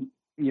it. And,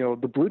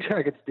 the Blue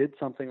Jackets did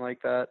something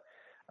like that,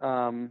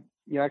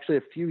 actually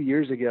a few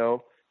years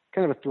ago,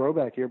 kind of a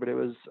throwback here, but it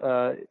was,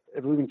 I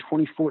believe in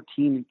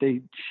 2014,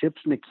 they shipped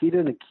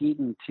Nikita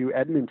Nikitin to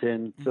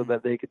Edmonton so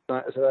that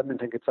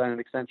Edmonton could sign an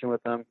extension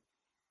with them.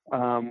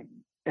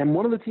 And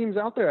one of the teams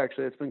out there,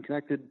 actually, that's been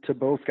connected to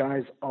both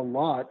guys a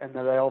lot, and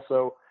that I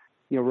also,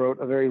 wrote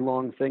a very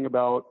long thing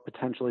about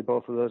potentially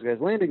both of those guys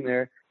landing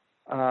there,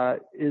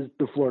 is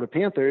the Florida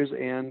Panthers.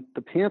 And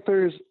the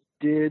Panthers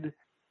did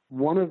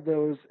one of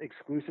those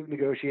exclusive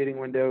negotiating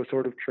window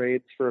sort of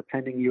trades for a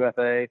pending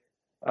UFA,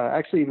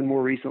 actually even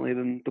more recently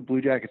than the Blue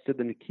Jackets did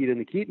the Nikita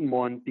Nikitin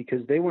one,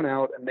 because they went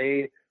out and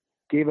they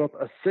gave up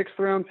a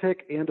 6th-round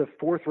pick and a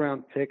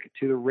 4th-round pick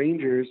to the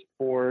Rangers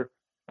for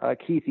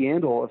Keith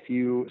Yandel a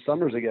few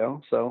summers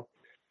ago. So,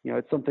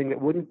 it's something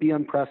that wouldn't be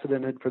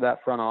unprecedented for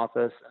that front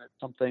office. And it's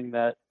something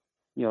that,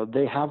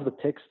 they have the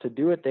picks to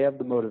do it. They have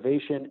the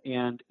motivation.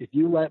 And if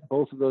you let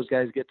both of those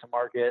guys get to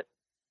market,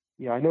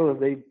 I know that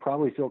they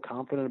probably feel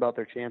confident about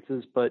their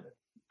chances, but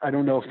I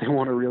don't know if they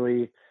want to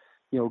really,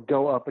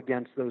 go up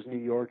against those New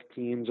York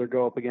teams or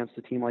go up against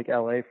a team like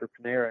LA for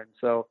Panarin.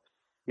 So,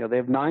 they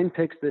have 9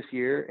 picks this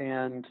year,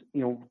 and,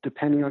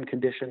 depending on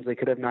conditions, they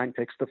could have 9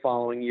 picks the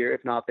following year.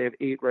 If not, they have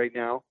 8 right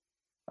now.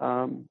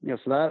 So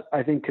that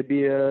I think could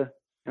be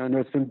I know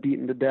it's been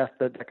beaten to death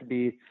that could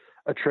be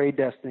a trade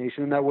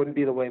destination, and that wouldn't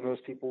be the way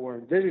most people were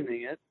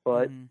envisioning it.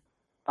 But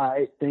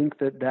I think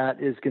that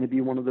is going to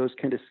be one of those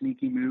kind of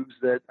sneaky moves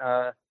that,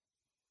 that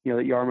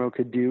Jarmo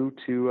could do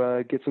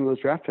to get some of those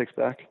draft picks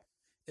back.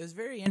 It was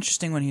very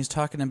interesting when he was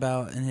talking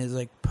about in his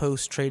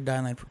post trade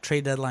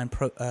deadline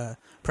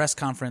press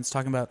conference,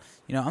 talking about,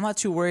 I'm not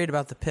too worried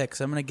about the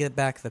picks. I'm going to get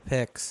back the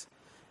picks.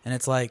 And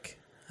it's like,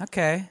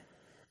 okay,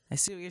 I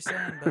see what you're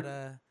saying,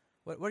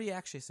 but what are you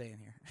actually saying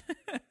here?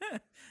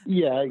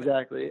 Yeah,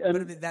 exactly. And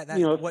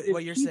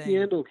what you're Keith saying.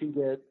 Yandel can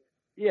get,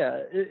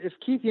 if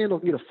Keith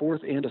Yandel can get a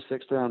 4th and a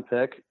 6th round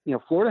pick,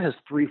 Florida has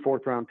 3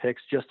 4th-round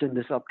picks just in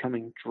this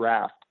upcoming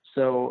draft.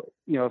 So,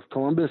 if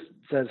Columbus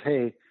says,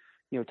 hey,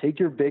 take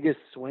your biggest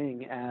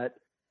swing at,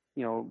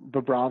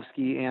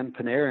 Bobrovsky and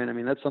Panarin, I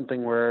mean, that's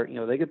something where,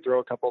 they could throw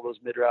a couple of those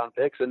mid-round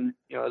picks. And,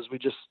 as we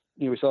just,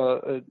 we saw,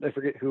 I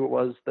forget who it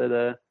was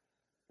that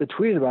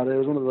tweeted about it. It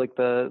was one of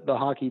the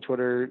hockey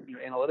Twitter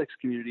analytics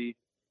community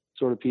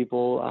sort of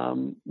people,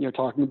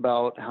 talking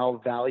about how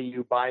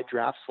value by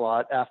draft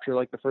slot after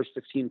the first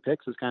 16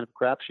 picks is kind of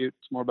a crapshoot.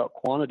 It's more about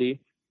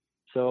quantity.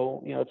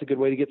 So, it's a good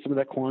way to get some of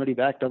that quantity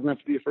back. Doesn't have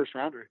to be a first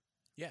rounder.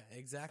 Yeah,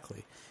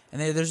 exactly.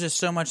 And there's just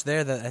so much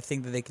there that I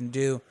think that they can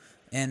do.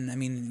 And, I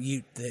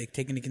mean, they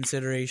take into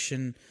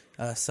consideration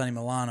Sonny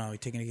Milano. You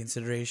take into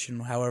consideration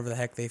however the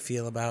heck they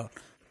feel about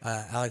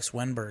Alex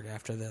Wenberg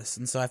after this.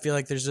 And so I feel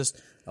like there's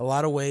just a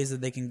lot of ways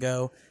that they can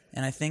go.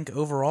 And I think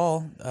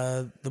overall,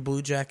 the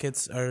Blue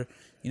Jackets are,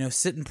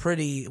 sitting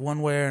pretty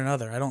one way or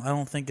another. I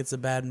don't think it's a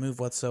bad move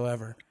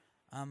whatsoever.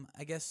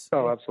 I guess.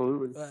 Oh,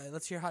 absolutely.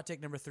 Let's hear hot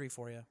take number 3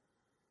 for you.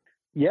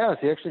 Yes,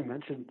 he actually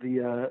mentioned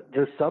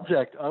the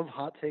subject of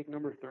hot take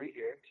number 3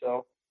 here.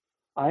 So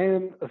I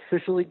am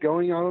officially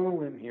going out on a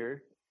limb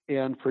here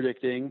and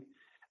predicting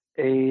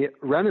a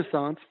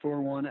renaissance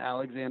for one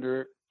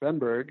Alexander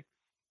Wenberg.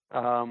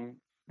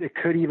 It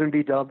could even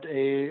be dubbed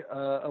a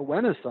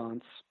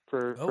renaissance,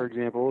 for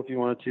example, if you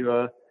wanted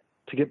to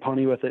get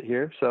punny with it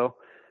here. So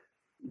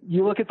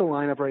you look at the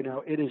lineup right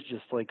now; it is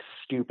just like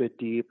stupid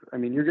deep. I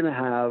mean, you're going to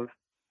have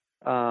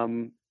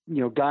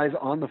guys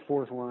on the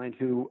fourth line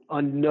who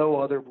on no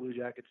other Blue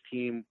Jackets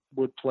team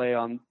would play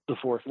on the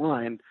fourth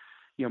line.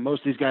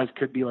 Most of these guys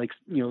could be like,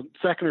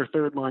 second or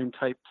third line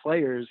type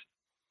players,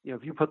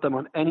 if you put them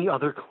on any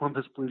other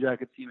Columbus Blue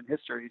Jackets team in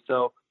history.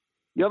 So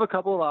you have a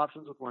couple of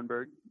options with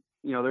Wenberg.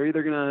 They're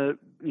either going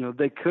to,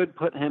 they could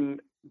put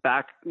him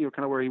back, kind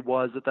of where he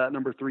was at that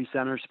number 3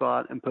 center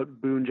spot and put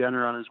Boone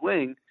Jenner on his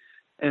wing.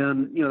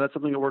 And, that's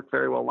something that worked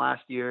very well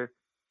last year.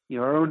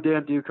 Our own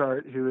Dan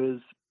Ducart, who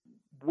is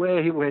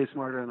way, way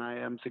smarter than I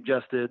am,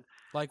 suggested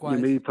Likewise.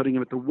 Maybe putting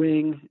him at the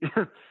wing.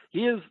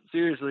 He is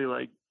seriously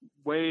like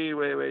way,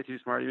 way, way too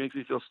smart. He makes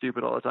me feel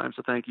stupid all the time.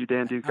 So thank you,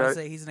 Dan Ducart. I would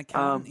say he's an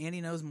accountant and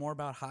he knows more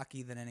about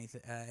hockey than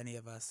any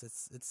of us.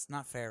 It's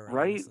not fair,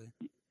 right? Honestly.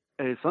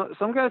 Hey,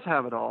 some guys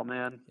have it all,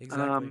 man.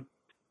 Exactly.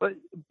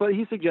 But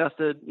he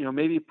suggested,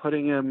 maybe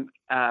putting him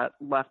at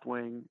left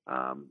wing,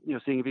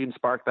 seeing if he can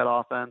spark that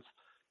offense.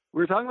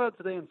 We were talking about it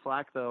today in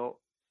Slack, though,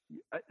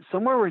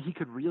 somewhere where he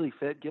could really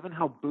fit, given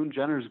how Boone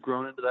Jenner's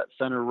grown into that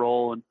center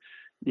role and,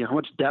 how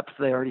much depth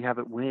they already have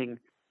at wing.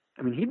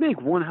 I mean, he'd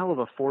make one hell of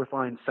a fourth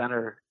line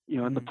center,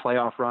 in the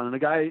playoff run. And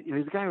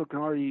he's a guy who can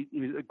already,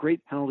 he's a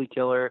great penalty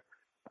killer.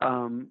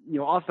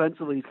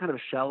 Offensively, he's kind of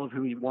a shell of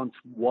who he once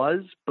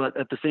was, but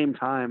at the same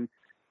time,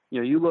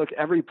 you look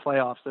every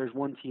playoffs, there's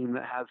one team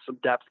that has some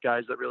depth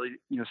guys that really,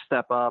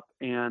 step up,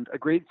 and a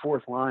great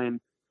fourth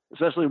line,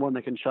 especially one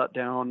that can shut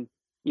down,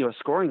 a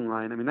scoring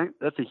line. I mean,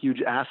 that's a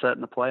huge asset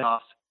in the playoffs.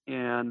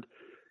 And,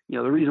 the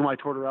reason why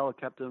Tortorella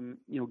kept him,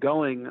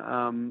 going,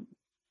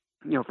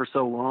 for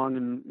so long,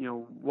 and,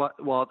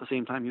 while at the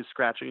same time he was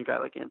scratching a guy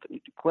like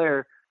Anthony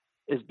Duclair,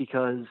 is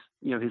because,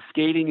 his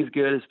skating is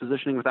good, his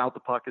positioning without the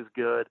puck is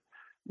good.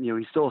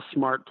 He's still a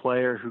smart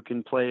player who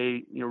can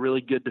play,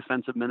 really good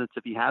defensive minutes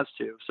if he has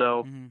to.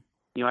 So,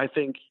 I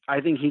think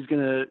he's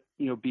going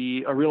to,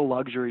 be a real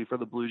luxury for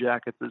the Blue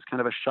Jackets as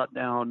kind of a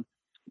shutdown,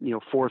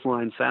 fourth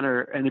line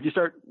center. And if you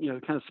start,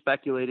 kind of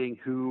speculating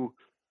who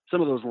some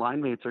of those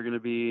line mates are going to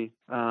be,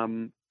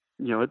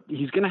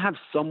 he's going to have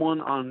someone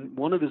on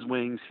one of his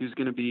wings who's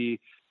going to be,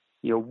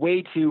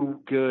 way too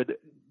good,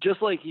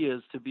 just like he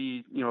is, to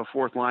be, a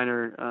fourth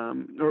liner,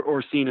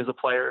 or seen as a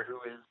player who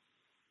is,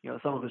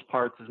 some of his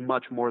parts is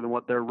much more than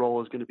what their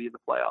role is going to be in the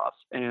playoffs.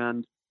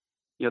 And,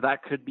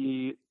 that could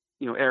be,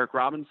 Eric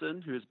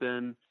Robinson, who's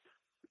been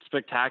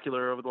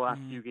spectacular over the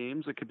last few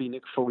games. It could be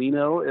Nick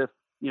Foligno if,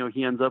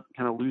 he ends up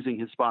kind of losing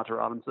his spot to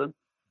Robinson.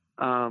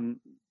 And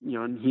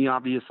he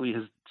obviously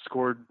has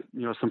scored,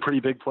 some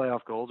pretty big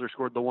playoff goals, or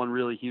scored the one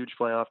really huge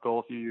playoff goal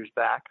a few years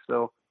back.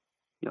 So,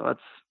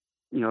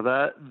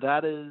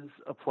 that is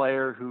a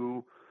player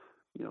who,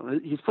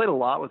 he's played a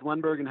lot with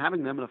Wenberg, and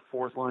having them in a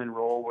fourth line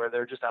role where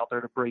they're just out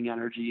there to bring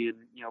energy and,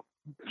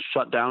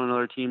 shut down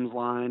another team's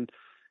line.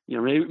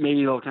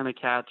 Maybe they'll kind of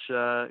catch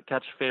a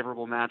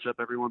favorable matchup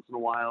every once in a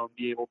while and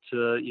be able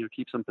to,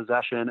 keep some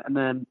possession. And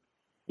then,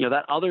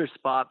 that other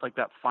spot, like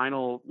that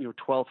final,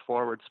 12th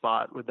forward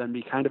spot, would then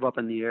be kind of up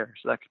in the air.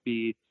 So that could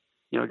be,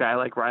 a guy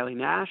like Riley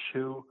Nash,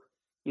 who,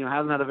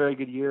 hasn't had a very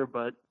good year,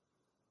 but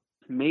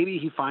maybe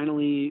he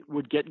finally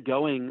would get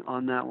going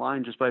on that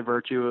line just by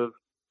virtue of,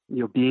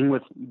 being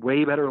with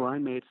way better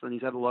line mates than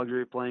he's had the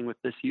luxury of playing with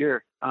this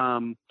year.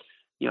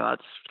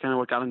 That's kind of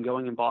what got him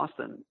going in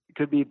Boston. It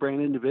could be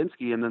Brandon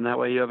Dubinsky, and then that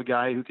way you have a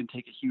guy who can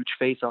take a huge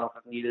face-off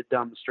if needed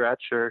down the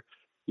stretch, or,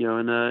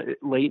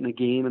 late in a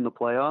game in the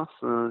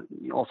playoffs.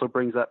 He also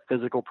brings that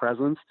physical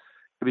presence.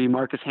 It could be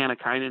Marcus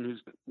Hannakainen,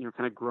 who's,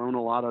 kind of grown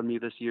a lot on me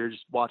this year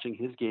just watching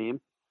his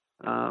game.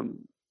 I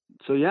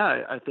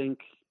think,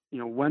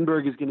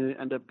 Wenberg is going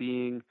to end up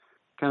being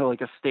kind of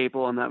like a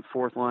staple on that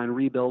fourth line,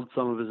 rebuild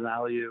some of his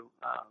value,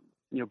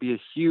 be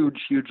a huge,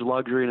 huge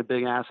luxury and a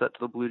big asset to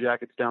the Blue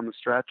Jackets down the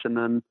stretch. And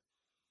then,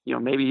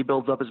 maybe he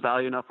builds up his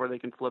value enough where they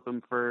can flip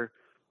him for,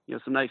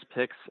 some nice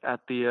picks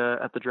at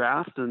the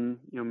draft. And,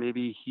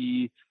 maybe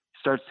he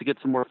starts to get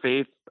some more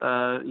faith,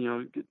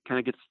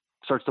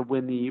 starts to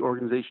win the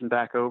organization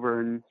back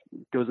over and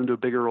goes into a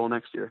bigger role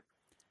next year.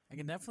 I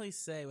can definitely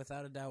say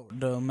without a doubt,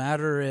 no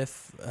matter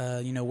if,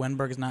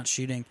 Wenberg is not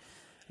shooting,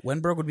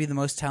 Wenberg would be the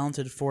most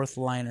talented fourth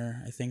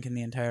liner, I think, in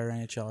the entire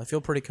NHL. I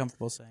feel pretty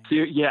comfortable saying.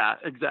 Yeah,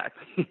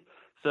 exactly.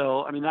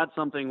 So, I mean, that's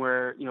something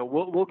where,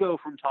 we'll go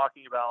from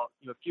talking about,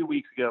 a few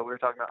weeks ago, we were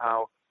talking about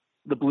how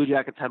the Blue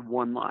Jackets had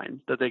one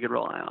line that they could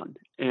rely on.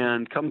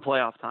 And come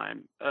playoff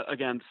time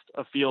against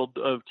a field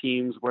of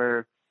teams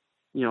where,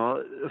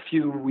 a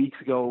few weeks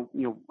ago,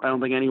 I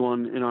don't think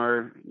anyone in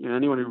our,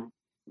 anyone who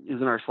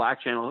is in our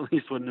Slack channel at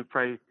least wouldn't have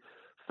probably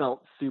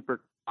felt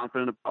super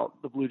confident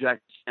about the Blue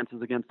Jackets'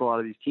 chances against a lot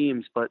of these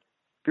teams. But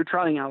if you're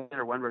trying out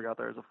there, Wenberg out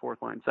there as a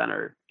fourth line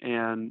center,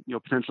 and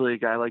potentially a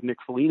guy like Nick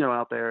Foligno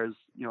out there as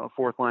a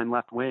fourth line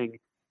left wing,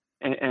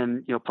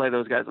 and play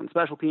those guys on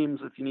special teams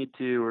if you need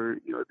to, or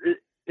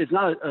it's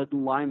not a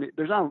line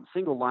there's not a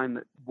single line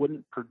that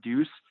wouldn't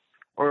produce,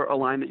 or a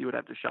line that you would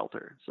have to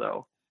shelter.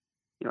 So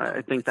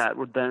I think that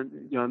would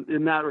then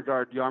in that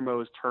regard, Jarmo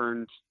has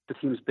turned the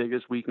team's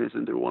biggest weakness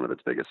into one of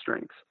its biggest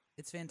strengths.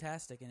 It's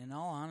fantastic, and in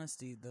all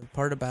honesty, the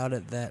part about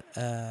it that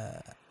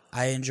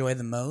I enjoy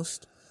the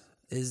most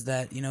is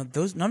that none of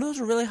those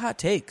are really hot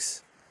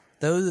takes.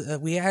 Those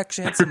we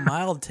actually had some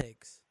mild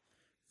takes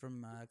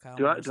from Kyle.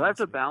 Do I have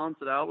to balance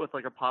it out with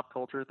like a pop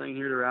culture thing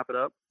here to wrap it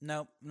up?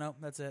 Nope,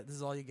 that's it. This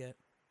is all you get.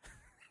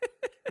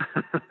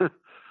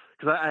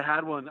 Because I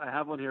have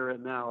one here right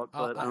now,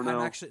 but I don't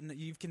know.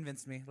 You've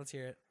convinced me. Let's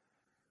hear it.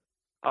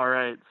 All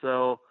right,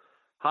 so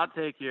hot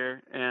take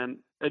here, and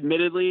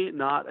admittedly,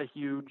 not a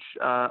huge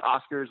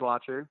Oscars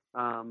watcher.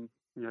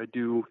 I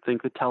do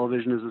think that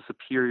television is a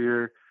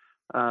superior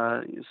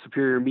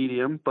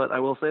medium, but I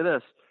will say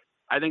this: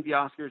 I think the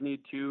Oscars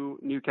need two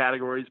new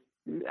categories.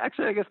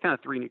 Actually, I guess kind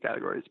of three new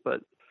categories,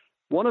 but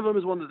one of them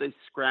is one that they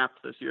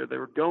scrapped this year. They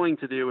were going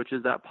to do, which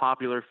is that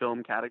popular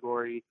film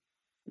category.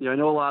 I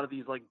know a lot of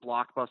these like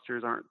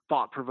blockbusters aren't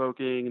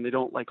thought-provoking and they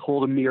don't like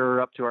hold a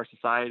mirror up to our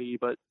society,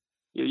 but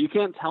you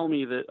can't tell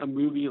me that a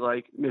movie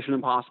like Mission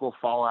Impossible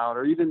Fallout,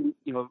 or even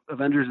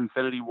Avengers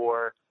Infinity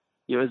War,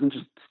 isn't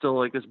just still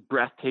like this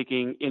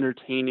breathtaking,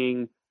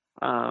 entertaining,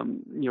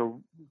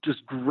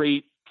 just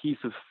great piece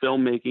of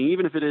filmmaking.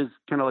 Even if it is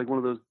kind of like one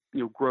of those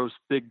gross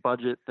big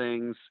budget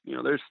things,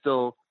 there's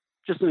still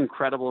just an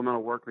incredible amount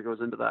of work that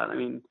goes into that. I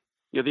mean,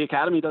 the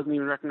Academy doesn't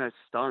even recognize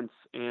stunts.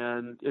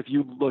 And if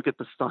you look at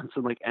the stunts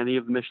in like any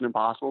of the Mission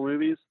Impossible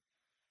movies,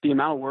 the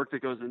amount of work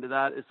that goes into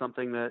that is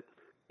something that,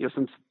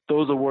 since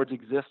those awards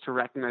exist to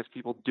recognize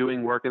people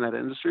doing work in that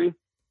industry,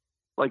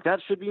 like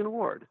that should be an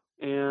award.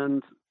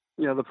 And,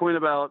 the point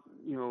about,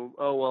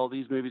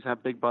 these movies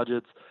have big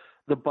budgets.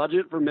 The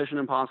budget for Mission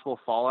Impossible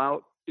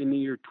Fallout in the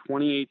year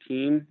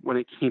 2018, when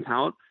it came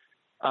out,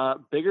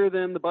 bigger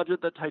than the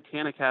budget that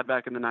Titanic had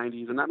back in the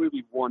 90s. And that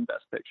movie won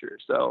Best Picture.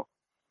 So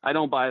I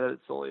don't buy that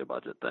it's solely a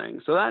budget thing.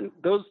 So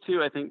those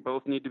two, I think,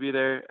 both need to be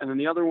there. And then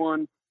the other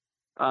one,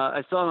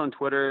 I saw it on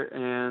Twitter,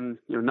 and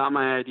not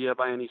my idea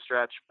by any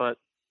stretch, but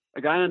a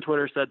guy on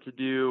Twitter said to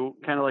do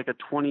kind of like a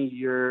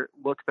 20-year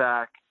look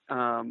back,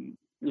 and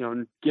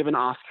give an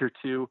Oscar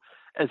to,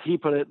 as he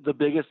put it, the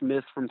biggest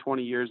miss from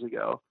 20 years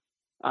ago.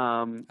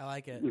 I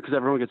like it because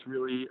everyone gets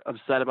really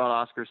upset about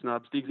Oscar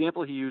snubs. The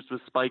example he used was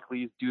Spike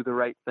Lee's "Do the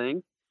Right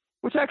Thing,"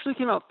 which actually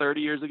came out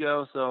 30 years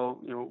ago, so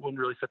it wouldn't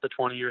really fit the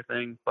 20-year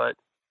thing, but.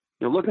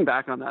 Looking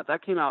back on that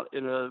came out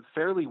in a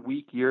fairly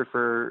weak year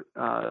for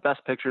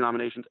Best Picture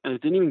nominations, and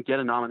it didn't even get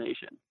a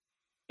nomination.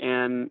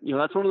 And,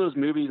 that's one of those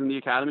movies, and the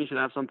Academy should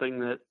have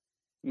something that,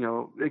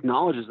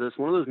 acknowledges this.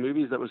 One of those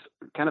movies that was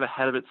kind of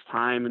ahead of its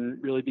time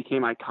and really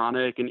became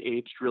iconic and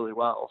aged really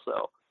well.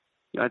 So,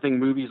 I think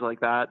movies like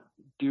that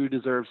do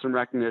deserve some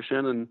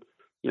recognition. And,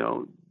 I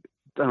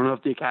don't know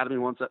if the Academy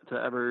wants to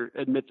ever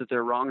admit that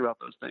they're wrong about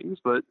those things,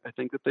 but I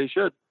think that they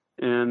should.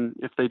 And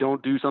if they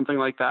don't do something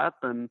like that,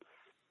 then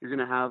you're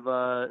going to have,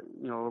 a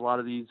lot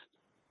of these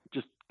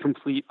just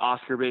complete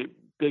Oscar bait,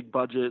 big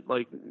budget,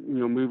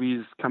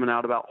 movies coming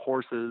out about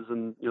horses.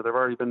 And, there've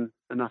already been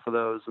enough of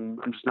those. And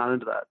I'm just not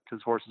into that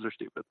because horses are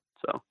stupid.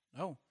 So,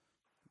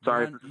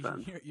 sorry for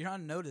defense. You're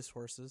on notice,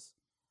 horses.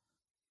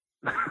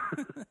 But,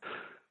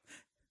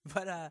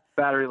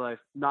 Battery Life,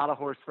 not a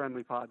horse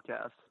friendly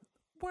podcast.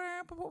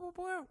 We're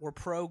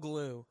pro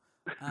glue.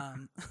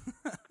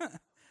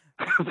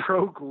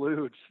 Pro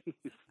glue. Jeez.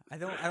 I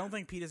don't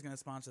think Pete is going to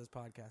sponsor this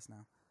podcast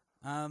now.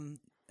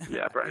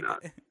 Yeah, probably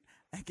not.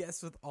 I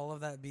guess with all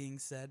of that being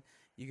said,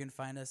 you can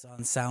find us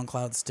on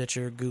SoundCloud,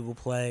 Stitcher, Google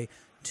Play,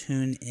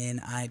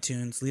 TuneIn,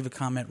 iTunes. Leave a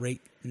comment,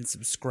 rate, and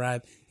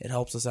subscribe. It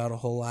helps us out a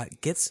whole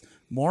lot. Gets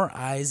more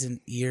eyes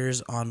and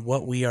ears on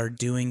what we are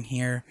doing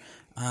here.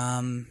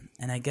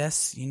 And I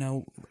guess,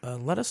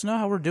 let us know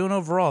how we're doing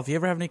overall. If you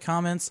ever have any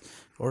comments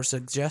or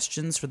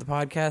suggestions for the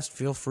podcast,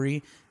 feel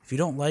free. If you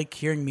don't like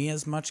hearing me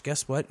as much,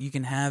 guess what? You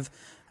can have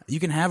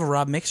a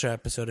Rob Mixer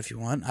episode if you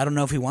want. I don't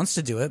know if he wants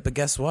to do it, but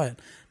guess what?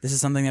 This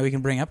is something that we can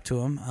bring up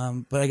to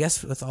him. But I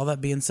guess with all that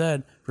being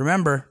said,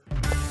 remember,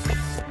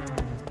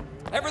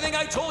 everything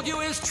I told you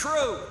is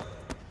true.